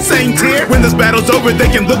we're in the same tier. When this battle's over, they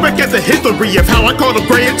can look back at the history of how I called up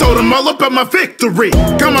Grey and told them all about my victory.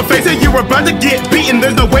 Come on, face it, you're about to get beaten.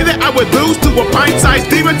 There's no way that I would lose to a pint-sized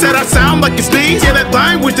demon. Said I sound like a sneeze. Yeah, that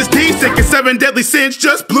line was just teasing. And 7 deadly sins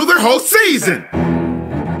just blew their whole season.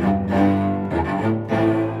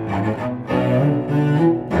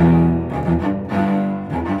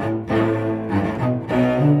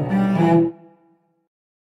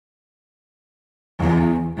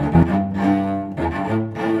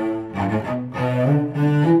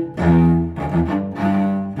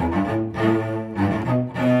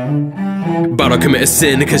 But I'll commit a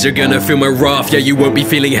sin, cause you're gonna feel my wrath. Yeah, you won't be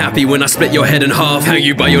feeling happy when I split your head in half. Hang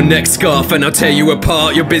you by your neck scarf and I'll tear you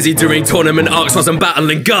apart. You're busy doing tournament arcs whilst I'm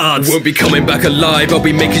battling guards. Won't be coming back alive, I'll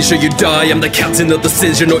be making sure you die. I'm the captain of the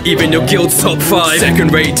sins, you're not even your guild's top 5.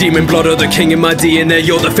 Second-rate demon blood of the king in my DNA.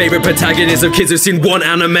 You're the favorite protagonist of kids who've seen one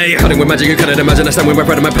anime. Cutting with magic, you cannot imagine, I stand with my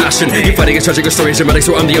pride and my passion. You're fighting against tragic, story dramatic,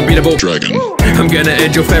 so I'm the unbeatable dragon. I'm gonna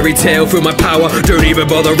end your fairy tale through my power. Don't even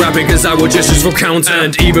bother rapping cause I will just use for counter.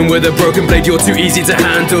 And even with a broken blade, you're too easy to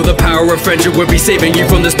handle. The power of friendship will be saving you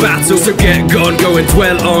from this battle. So get gone, go and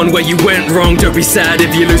dwell on where you went wrong. Don't be sad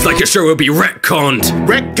if you lose, like your show will be retconned.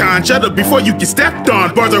 Retcon, shut up before you get stepped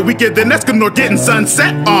on. Bars are weaker than Escanor getting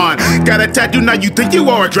sunset on. Got a tattoo, now you think you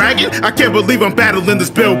are a dragon? I can't believe I'm battling this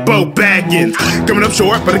Bilbo Baggins. Coming up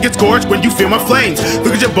short, but it gets scorched when you feel my flames.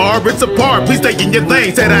 Look at your bar, it's apart, please stay in your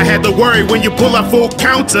lane. Said I had to worry when you pull out full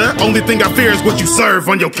counter. Only thing I fear is what you serve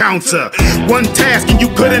on your counter. One task and you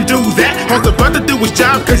couldn't do that. All's about to do his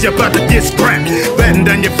job cause you're about to get scrapped. Letting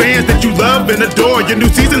down your fans that you love and adore. Your new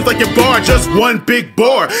season's like your bar, just one big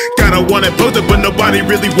bore. Kinda wanna post it but nobody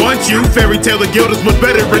really wants you. Fairy tale of Yoda's much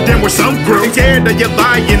better than where some grew. Ain't scared that you're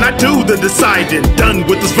lying, I do the deciding. Done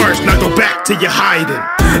with this verse, now go back to your hiding.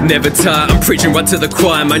 Never tire, I'm preaching right to the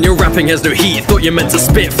choir. Man, your rapping has no heat, thought you meant to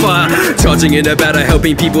spit fire. Charging in a battle,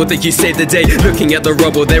 helping people think you saved the day. Looking at the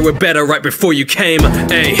rubble, they were better right before you came.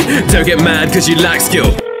 Hey, don't get mad cause you lack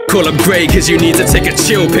skill. Call up Grey cause you need to take a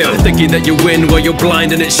chill pill. Thinking that you win while you're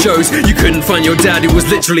blind and it shows. You couldn't find your dad who was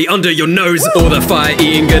literally under your nose. All the fire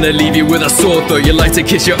eating gonna leave you with a sore throat. You like to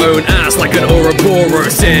kiss your own ass like an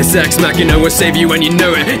Ouroboros. Sex Mac, you know will save you and you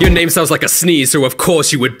know it. Your name sounds like a sneeze, so of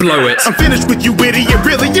course you would blow it. I'm finished with you idiot,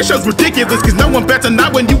 really, your show's ridiculous. Cause no one bats an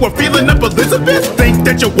eye when you are feeling up Elizabeth. Think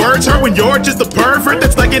that your words hurt when you're just a pervert.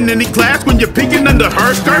 That's like in any class when you're peeking under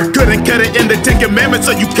her skirt. Couldn't cut it in the 10 Commandments,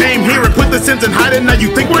 so you came here and put the sins and hide it. Now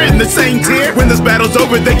you think we're in the same tier. When this battle's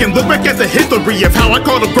over, they can look back at the history of how I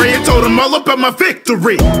called up Grey and told them all about my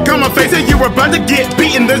victory. Come on, face it, you're about to get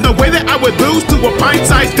beaten. There's no way that I would lose to a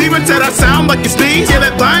pint-sized demon. Said I sound like a sneeze. Yeah,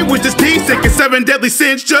 that line was just teasing. And 7 deadly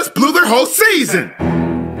sins just blew their whole season.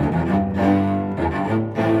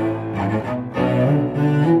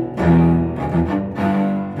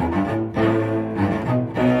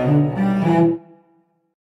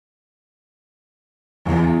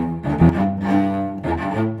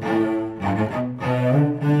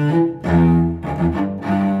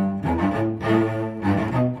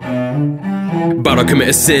 But I'll commit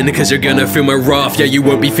a sin, cause you're gonna feel my wrath. Yeah, you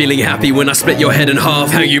won't be feeling happy when I split your head in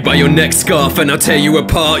half. Hang you by your neck scarf and I'll tear you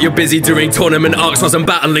apart. You're busy doing tournament arcs whilst I'm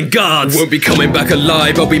battling guards. Won't be coming back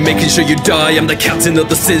alive, I'll be making sure you die. I'm the captain of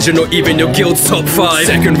the sins, you're not even your guild's top 5.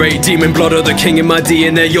 Second-rate demon blood or the king in my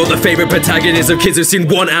DNA. You're the favorite protagonist of kids who've seen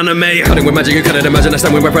one anime. Cutting with magic, you cannot imagine I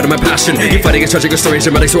stand with my pride and my passion. You're fighting against tragic stories,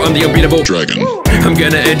 dramatic, so I'm the unbeatable dragon. I'm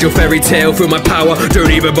gonna end your fairy tale through my power.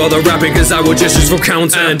 Don't even bother rapping, cause I will just use full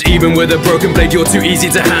counter. And even with a broken blade, you're too easy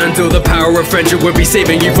to handle. The power of friendship will be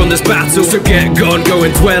saving you from this battle. So get gone, go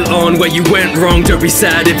and dwell on where you went wrong. Don't be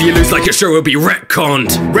sad if you lose, like your show will be retconned.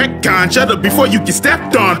 Retcon, shut up before you get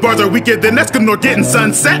stepped on. Bars are weaker than Escanor getting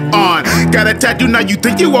sunset on. Got a tattoo, now you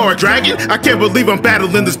think you are a dragon? I can't believe I'm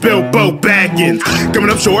battling this Bilbo Baggins. Coming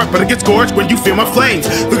up short, but it gets scorched when you feel my flames.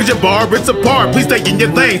 Look at your bar, it's apart, please stay in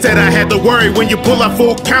your lane. Said I had to worry when you pull out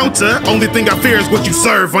full counter. Only thing I fear is what you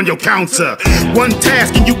serve on your counter. One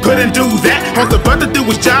task and you couldn't do that. All's about to do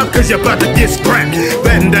his job cause you're about to get scrapped.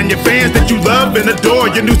 Letting down your fans that you love and adore.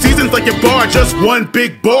 Your new season's like your bar, just one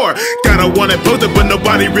big bore. Kinda wanna post it but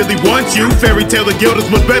nobody really wants you. Fairy Tale of Guild is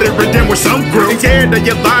much better than where some grew. Scared that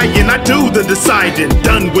you're lying, I do the deciding.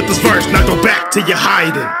 Done with this verse, now go back to your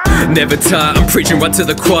hiding. Never tire, I'm preaching right to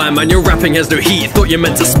the choir. Man, your rapping has no heat, thought you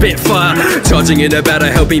meant to spit fire. Charging in a battle,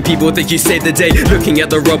 helping people think you saved the day. Looking at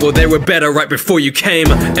the rubble, they were better right before you came.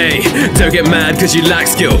 Hey, don't get mad cause you lack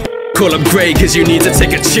skill. Call up Grey cause you need to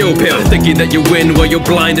take a chill pill. Thinking that you win while you're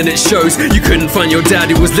blind and it shows. You couldn't find your dad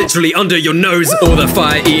who was literally under your nose. All the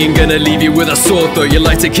fire eating gonna leave you with a sore throat. You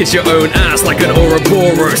like to kiss your own ass like an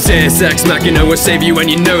Ouroboros. Sex Mac, you know will save you and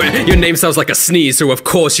you know it. Your name sounds like a sneeze, so of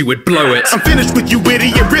course you would blow it. I'm finished with you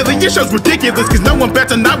idiot, really, your show's ridiculous. Cause no one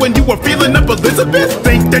better not when you were feeling up Elizabeth.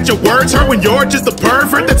 Think that your words hurt when you're just a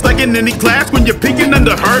pervert. That's like in any class when you're peeking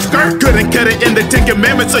under her skirt. Couldn't cut it in the 10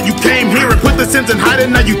 Commandments, so you came here and put the sins in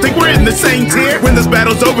hiding. Now you think we're in the same tier. When this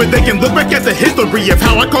battle's over, they can look back at the history of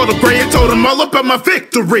how I called up Grey and told them all about my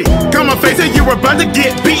victory. Come on, face it, you're about to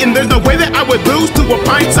get beaten. There's no way that I would lose to a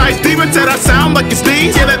pint-sized demon. Said I sound like a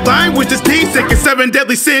sneeze. Yeah, that line was just teasing. And 7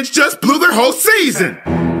 deadly sins just blew their whole season.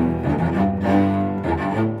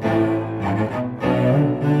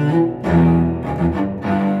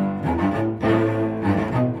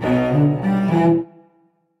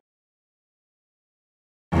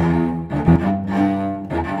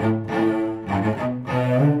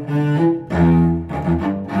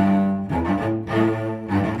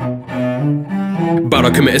 But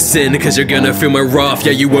I'll commit a sin, cause you're gonna feel my wrath.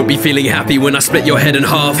 Yeah, you won't be feeling happy when I split your head in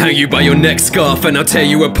half. Hang you by your neck scarf and I'll tear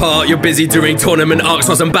you apart. You're busy doing tournament arcs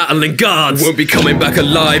whilst I'm battling guards. Won't be coming back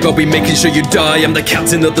alive, I'll be making sure you die. I'm the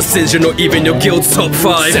captain of the sins, you're not even your guild's top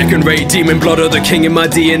 5. Second-rate demon blood or the king in my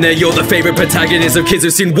DNA. You're the favorite protagonist of kids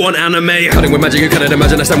who've seen one anime. Cutting with magic, you cannot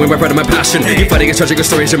imagine I stand with my pride and my passion. You're fighting against tragic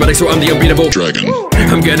stories, dramatic, so I'm the unbeatable dragon.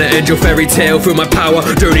 I'm gonna end your fairy tale through my power.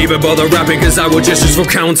 Don't even bother rapping cause I will just use full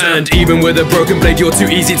counter. And even with a broken blade, you're too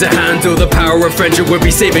easy to handle. The power of friendship will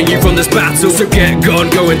be saving you from this battle. So get gone,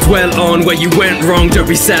 go and dwell on where you went wrong. Don't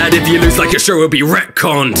be sad if you lose, like your show will be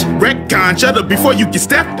retconned. Retcon, shut up before you get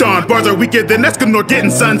stepped on. Bars are weaker than Escanor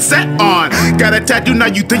getting sunset on. Got a tattoo, now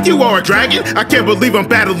you think you are a dragon? I can't believe I'm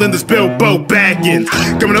battling this Bilbo Baggins.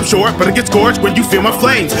 Coming up short, but it gets scorched when you feel my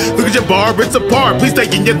flames. Look at your bar, it's apart, please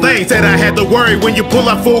stay in your lane. Said I had to worry when you pull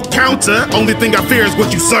out full counter. Only thing I fear is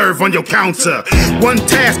what you serve on your counter. One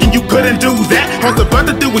task and you couldn't do that. All's about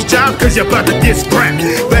to do his job cause you're about to get scrapped.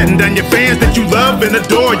 Letting down your fans that you love and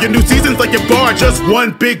adore. Your new season's like your bar, just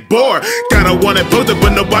one big bore. Kinda wanna post it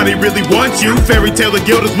but nobody really wants you. Fairy Tale of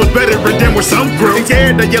Guild is much better than where some grew.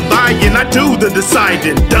 Scared that you're lying, I do the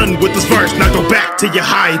deciding. Done with this verse, now go back to your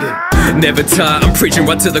hiding. Never tire, I'm preaching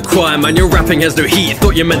right to the choir. Man, your rapping has no heat,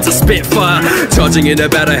 thought you meant to spit fire. Charging in a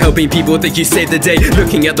battle, helping people think you saved the day.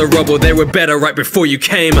 Looking at the rubble, they were better right before you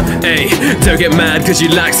came. Hey, don't get mad cause you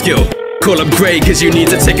lack skill. Call up Grey cause you need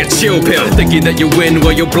to take a chill pill. Thinking that you win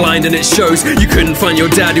while you're blind and it shows. You couldn't find your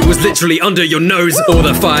dad who was literally under your nose. All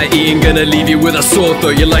the fire eating gonna leave you with a sore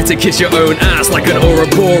throat. You like to kiss your own ass like an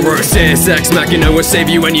Ouroboros. Sex Mac, you know will save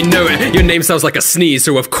you and you know it. Your name sounds like a sneeze,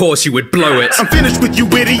 so of course you would blow it. I'm finished with you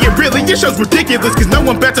idiot, really, your show's ridiculous. Cause no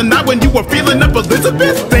one better not when you were feeling up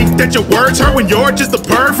Elizabeth. Think that your words hurt when you're just a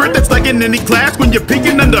pervert. That's like in any class when you're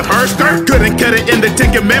peeking under her skirt. Couldn't cut it in the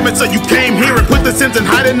 10 Commandments, so you came here and put the sins in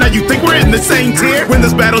hiding. Now you think we're in the same tier. When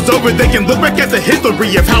this battle's over, they can look back at the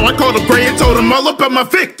history of how I called up Grey and told them all about my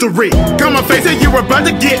victory. Come on, face it, you're about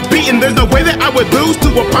to get beaten. There's no way that I would lose to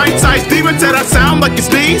a pint-sized demon. Said I sound like a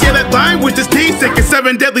sneeze. Yeah, that line was just teasing. And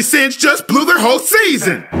 7 deadly sins just blew their whole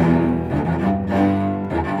season.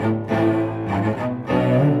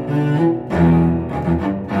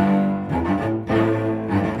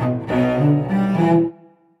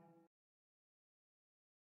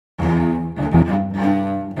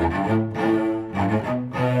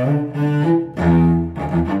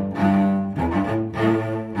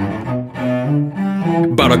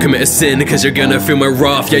 About to commit a sin, cause you're gonna feel my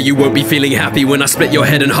wrath. Yeah, you won't be feeling happy when I split your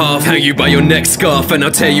head in half. Hang you by your neck scarf and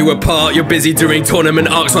I'll tear you apart. You're busy doing tournament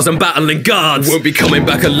arcs whilst I'm battling guards. Won't be coming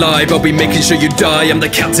back alive, I'll be making sure you die. I'm the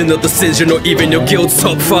captain of the sins, you're not even your guild's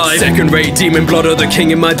top 5. Second-rate demon blood or the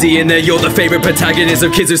king in my DNA. You're the favorite protagonist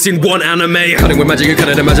of kids who've seen one anime. Cutting with magic, you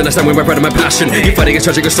cannot imagine, I stand with my pride and my passion. You're fighting against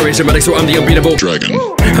tragic or story dramatic, so I'm the unbeatable dragon.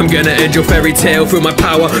 I'm gonna end your fairy tale through my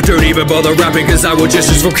power. Don't even bother rapping, cause I will just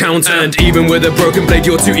use full counter. And even with a broken blade,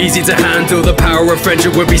 you're too easy to handle. The power of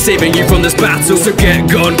friendship would be saving you from this battle. So get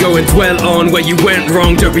gone, go and dwell on where you went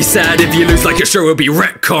wrong. Don't be sad if you lose, like your show will be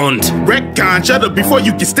retconned. Retcon, shut up before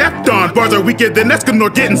you get stepped on. Bars are weaker than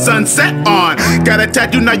Escanor getting sunset on. Got a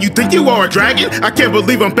tattoo, now you think you are a dragon? I can't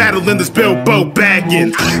believe I'm battling this Bilbo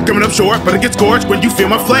Baggins. Coming up short, but it gets scorched when you feel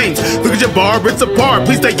my flames. Look at your bar, it's apart,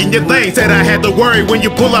 please stay in your lane. Said I had to worry when you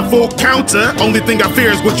pull out full counter. Only thing I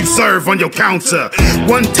fear is what you serve on your counter.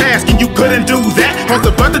 One task and you couldn't do that. All's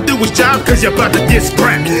about to do his job cause you're about to get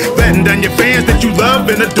scrapped. Letting down your fans that you love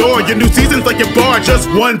and adore. Your new season's like your bar, just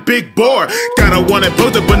one big bore. Kinda wanna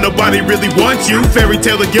pose it but nobody really wants you. Fairy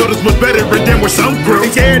tale of Gilda's was better than where some grew.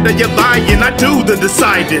 Scared that you're lying, I do the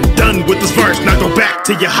deciding. Done with this verse, now go back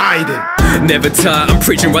to your hiding. Never tire, I'm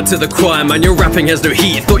preaching right to the choir. Man, your rapping has no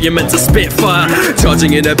heat, thought you meant to spit fire.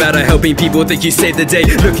 Charging in a battle, helping people think you saved the day.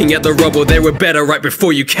 Looking at the rubble, they were better right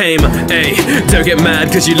before you came. Hey, don't get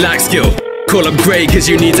mad cause you lack skill. Call up grey cause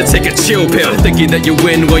you need to take a chill pill. Thinking that you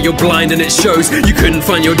win while you're blind and it shows. You couldn't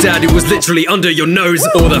find your dad who was literally under your nose.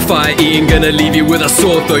 All the fire eating gonna leave you with a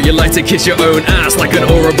sore throat. You like to kiss your own ass like an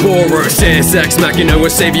Ouroboros. Deus Ex Machina will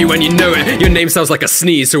save you when you know it. Your name sounds like a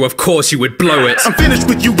sneeze, so of course you would blow it. I'm finished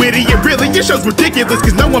with you, idiot, really, your show's ridiculous.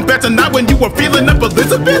 Cause no one bats a knot when you are feeling up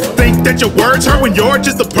Elizabeth. Think that your words hurt when you're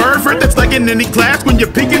just a pervert. That's like in any class when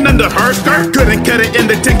you're peeking under her skirt. Couldn't cut it in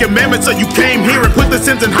the 10 Commandments, so you came here and put the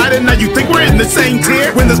sins and hide it. Now you think we're in the same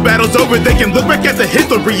tier. When this battle's over, they can look back at the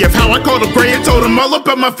history of how I called up Gray and told them all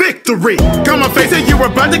about my victory. Got my face and you're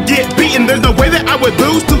about to get beaten. There's no way that I would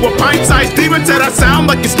lose to a pint-sized demon. Said I sound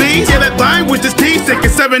like a sneeze. Yeah, that line was just teasing. And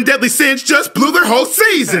 7 deadly sins just blew their whole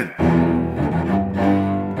season.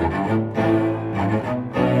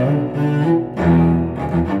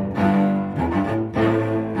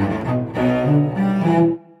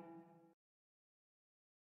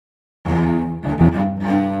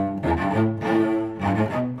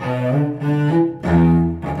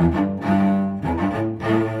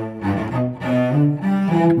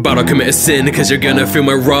 About to commit a sin, cause you're gonna feel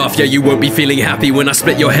my wrath. Yeah, you won't be feeling happy when I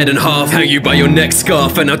split your head in half. Hang you by your neck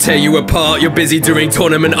scarf and I'll tear you apart. You're busy doing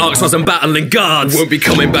tournament arcs whilst I'm battling guards. Won't be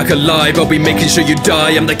coming back alive, I'll be making sure you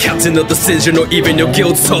die. I'm the captain of the sins, you're not even your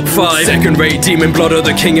guild's top 5. Second-rate demon blood or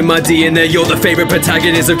the king in my DNA. You're the favorite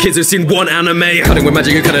protagonist of kids who've seen one anime. Cutting with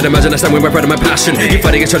magic, you cannot imagine, I stand with my pride and my passion. You're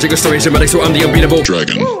fighting against tragic or story dramatic, so I'm the unbeatable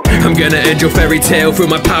dragon. I'm gonna end your fairy tale through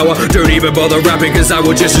my power. Don't even bother rapping cause I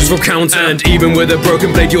will just use full counter. And even with a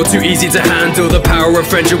broken blade, you're too easy to handle. The power of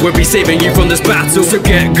friendship would be saving you from this battle. So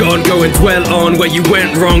get gone, go and dwell on where you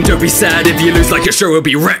went wrong. Don't be sad if you lose, like your show will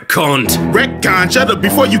be retconned. Retcon, shut up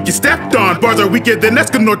before you get stepped on. Bars are weaker than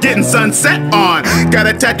Escanor getting sunset on. Got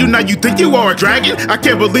a tattoo, now you think you are a dragon? I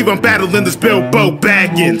can't believe I'm battling this Bilbo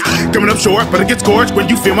Baggins. Coming up short, but it gets scorched when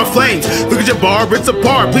you feel my flames. Look at your bar, it's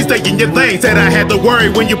apart, please stay in your lane. Said I had to worry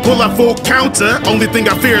when you pull out full counter. Only thing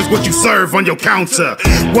I fear is what you serve on your counter.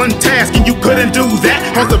 One task and you couldn't do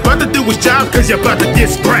that. All's about to do his job cause you're about to get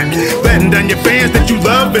scrapped. Letting down your fans that you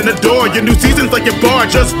love and adore. Your new season's like your bar,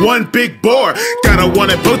 just one big bore. Kinda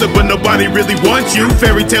wanna pose it but nobody really wants you.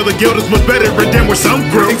 Fairy tale of Gilda's was better than where some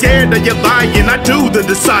grew. Scared that you're lying, I do the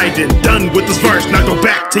deciding. Done with this verse, now go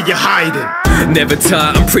back to your hiding. Never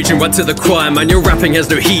tire, I'm preaching right to the choir. Man, your rapping has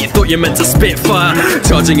no heat, thought you meant to spit fire.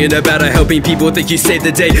 Charging in a battle, helping people think you saved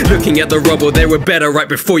the day. Looking at the rubble, they were better right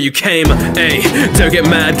before you came. Hey, don't get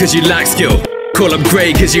mad cause you lack skill. Call up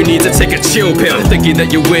grey cause you need to take a chill pill. Thinking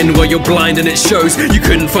that you win while you're blind and it shows. You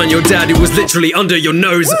couldn't find your dad who was literally under your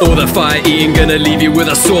nose. All the fire eating gonna leave you with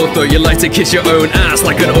a sore throat. You like to kiss your own ass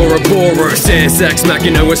like an Ouroboros. Deus Ex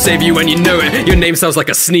Machina will save you when you know it. Your name sounds like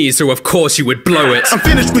a sneeze, so of course you would blow it. I'm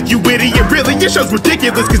finished with you, idiot, really, your show's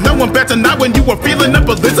ridiculous. Cause no one bats a knot when you are feeling up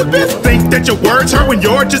Elizabeth. Think that your words hurt when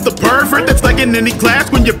you're just a pervert. That's like in any class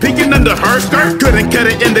when you're peeking under her skirt. Couldn't cut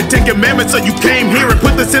it in the 10 Commandments, so you came here and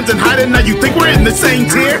put the sins and hide it. Now you think we're in the same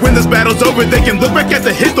tier. When this battle's over, they can look back at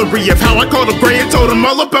the history of how I called up Gray and told them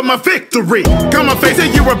all about my victory. Got my face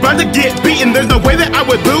and you're about to get beaten. There's no way that I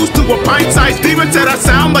would lose to a pint-sized demon. Said I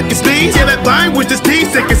sound like a sneeze. Yeah, that line was just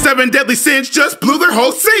teasing. And 7 deadly sins just blew their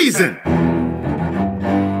whole season.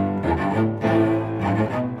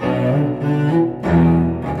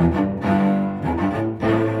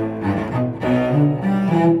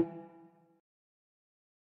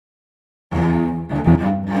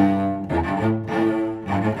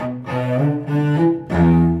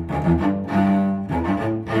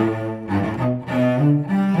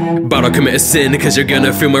 commit a sin, cause you're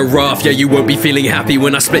gonna feel my wrath. Yeah, you won't be feeling happy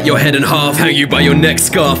when I split your head in half. Hang you by your neck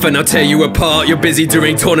scarf and I'll tear you apart. You're busy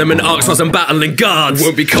doing tournament arcs whilst I'm battling guards.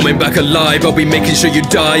 Won't be coming back alive, I'll be making sure you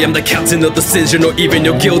die. I'm the captain of the sins, you're not even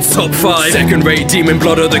your guild's top 5. Second-rate demon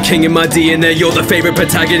blood or the king in my DNA. You're the favorite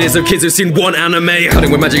protagonist of kids who've seen one anime.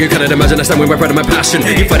 Cutting with magic, you cannot imagine, I stand with my pride and my passion.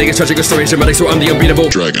 You're fighting against tragic or story dramatic, so I'm the unbeatable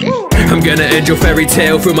dragon. I'm gonna end your fairy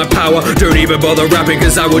tale through my power. Don't even bother rapping,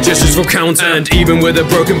 cause I will just use for counter. And even with a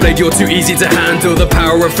broken blade, you're too easy to handle. The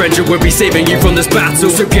power of friendship will be saving you from this battle.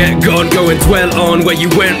 So get gone, go and dwell on where you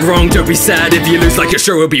went wrong. Don't be sad if you lose, like your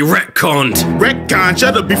show will be retconned. Retcon,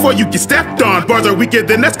 shut up before you get stepped on. Bars are weaker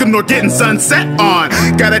than Escanor getting sunset on.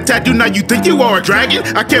 Got a tattoo, now you think you are a dragon?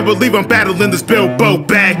 I can't believe I'm battling this Bilbo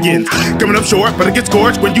Baggins. Coming up short, but it gets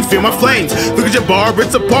scorched when you feel my flames. Look at your bar,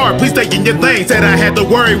 it's apart, please stay in your lane. Said I had to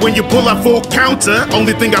worry when you pull out full counter.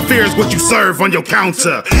 Only thing I fear is what you serve on your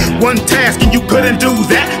counter. One task and you couldn't do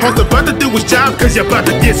that. All's about to do his job cause you're about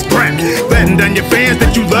to get scrapped. Letting down your fans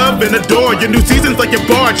that you love and adore. Your new season's like your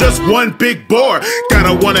bar, just one big bore.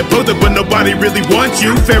 Gotta want it posted but nobody really wants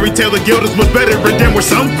you. Fairy tale of guild is much better than where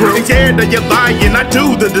some grew. Ain't scared that you're lying, I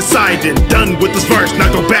do the deciding. Done with this verse,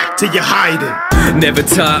 now go back to your hiding. Never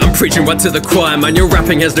tired, I'm preaching right to the choir. Man, your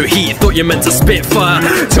rapping has no heat, thought you meant to spit fire.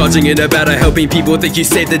 Charging in a battle, helping people think you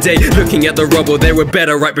saved the day. Looking at the rubble, they were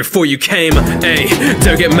better right before you came. Hey,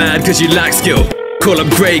 don't get mad cause you lack skill. Call up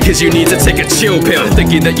Grey cause you need to take a chill pill.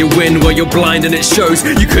 Thinking that you win while you're blind and it shows.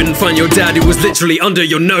 You couldn't find your dad who was literally under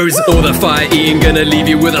your nose. All the fire eating gonna leave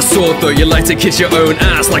you with a sore throat. You like to kiss your own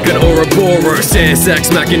ass like an Ouroboros.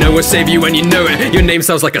 Sex Mac, you know will save you when you know it. Your name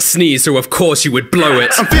sounds like a sneeze, so of course you would blow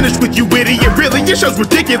it. I'm finished with you idiot, really, your show's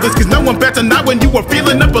ridiculous. Cause no one bats a knot when you are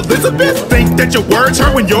feeling up Elizabeth. Think that your words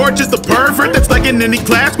hurt when you're just a pervert. That's like in any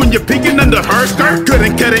class when you're peeking under her skirt.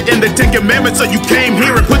 Couldn't cut it in the 10 Commandments, so you came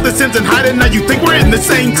here and put the sins and hide it. Now you think we're in the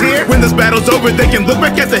same tier. When this battle's over, they can look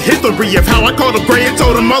back at the history of how I called up Grey and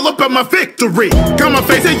told them all about my victory. Come on,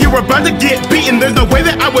 face it, you're about to get beaten. There's no way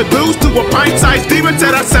that I would lose to a pint-sized demon.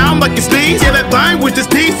 Said I sound like a sneeze. Yeah, that line was just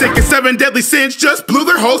decent, cause 7 deadly sins just blew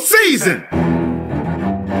their whole season.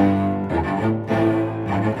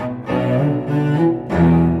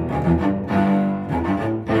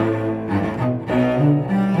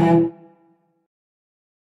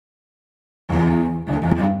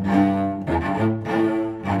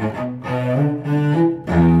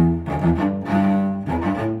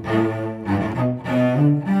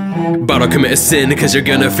 About to commit a sin, cause you're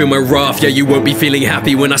gonna feel my wrath. Yeah, you won't be feeling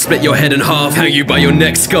happy when I split your head in half. Hang you by your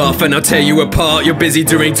neck scarf and I'll tear you apart. You're busy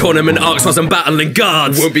doing tournament arcs whilst I'm battling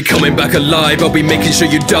guards. Won't be coming back alive, I'll be making sure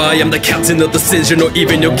you die. I'm the captain of the sins, you're not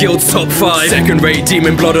even your guild's top 5. Second-rate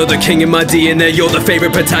demon blood or the king in my DNA. You're the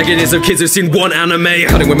favorite protagonist of kids who've seen one anime.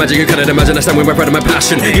 Cutting with magic, you cannot imagine, I stand with my pride and my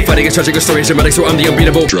passion. You're fighting against tragic or story dramatic, so I'm the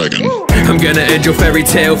unbeatable dragon. I'm gonna end your fairy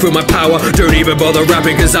tale through my power. Don't even bother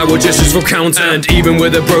rapping cause I will just use for counter. And even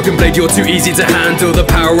with a broken blade, you're too easy to handle. The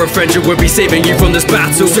power of friendship will be saving you from this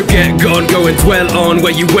battle. So get gone, go and dwell on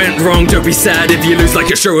where you went wrong. Don't be sad if you lose, like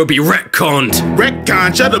your show will be retconned.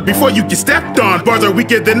 Retcon, shut up before you get stepped on. Bars are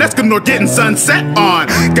weaker than Escanor getting sunset on.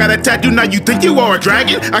 Got a tattoo, now you think you are a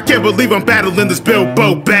dragon? I can't believe I'm battling this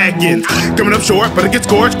Bilbo Baggins. Coming up short, but it gets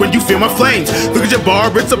scorched when you feel my flames. Look at your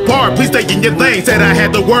bar, it's apart, please stay in your lane. Said I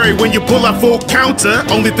had to worry when you pull out full counter.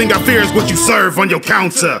 Only thing I fear is what you serve on your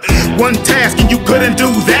counter. One task and you couldn't do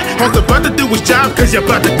that. All's about to do his job cause you're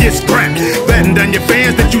about to get scrapped. Letting down your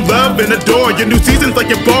fans that you love and adore. Your new season's like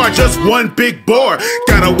your bar, just one big bore.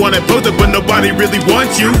 Gotta want it posted but nobody really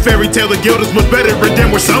wants you. Fairy tale of guild is much better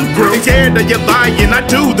than where some grew. Ain't scared that you're lying, I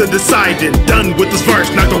do the deciding. Done with this verse,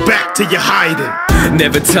 now go back to your hiding.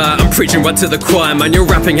 Never tired, I'm preaching right to the choir. Man, your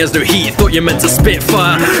rapping has no heat, thought you meant to spit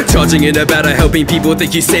fire. Charging in a battle, helping people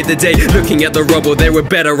think you saved the day. Looking at the rubble, they were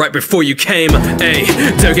better right before you came. Hey,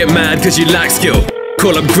 don't get mad cause you lack skill.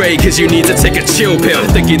 Call up Grey cause you need to take a chill pill.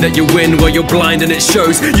 Thinking that you win while you're blind and it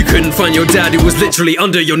shows. You couldn't find your dad who was literally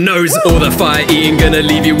under your nose. All the fire eating gonna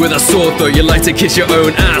leave you with a sore throat. You like to kiss your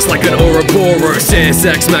own ass like an Ouroboros.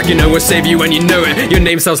 Sex Mac, you know will save you when you know it. Your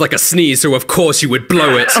name sounds like a sneeze, so of course you would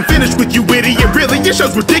blow it. I'm finished with you idiot, really, your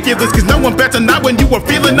show's ridiculous. Cause no one bats a knot when you are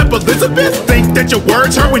feeling up Elizabeth. Think that your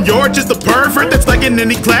words hurt when you're just a pervert. That's like in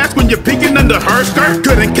any class when you're peeking under her skirt.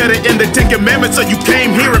 Couldn't cut it in the 10 Commandments, so you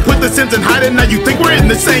came here and put the sins and hide it. Now you think we're in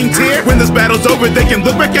the same tier. When this battle's over, they can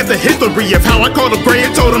look back at the history of how I called up Grey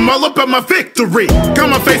and told them all about my victory.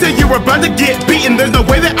 Come on, face it, you're about to get beaten. There's no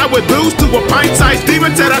way that I would lose to a pint-sized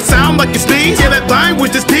demon. Said I sound like a sneeze. Yeah, that line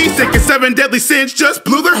was just decent, cause 7 deadly sins just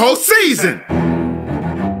blew their whole season.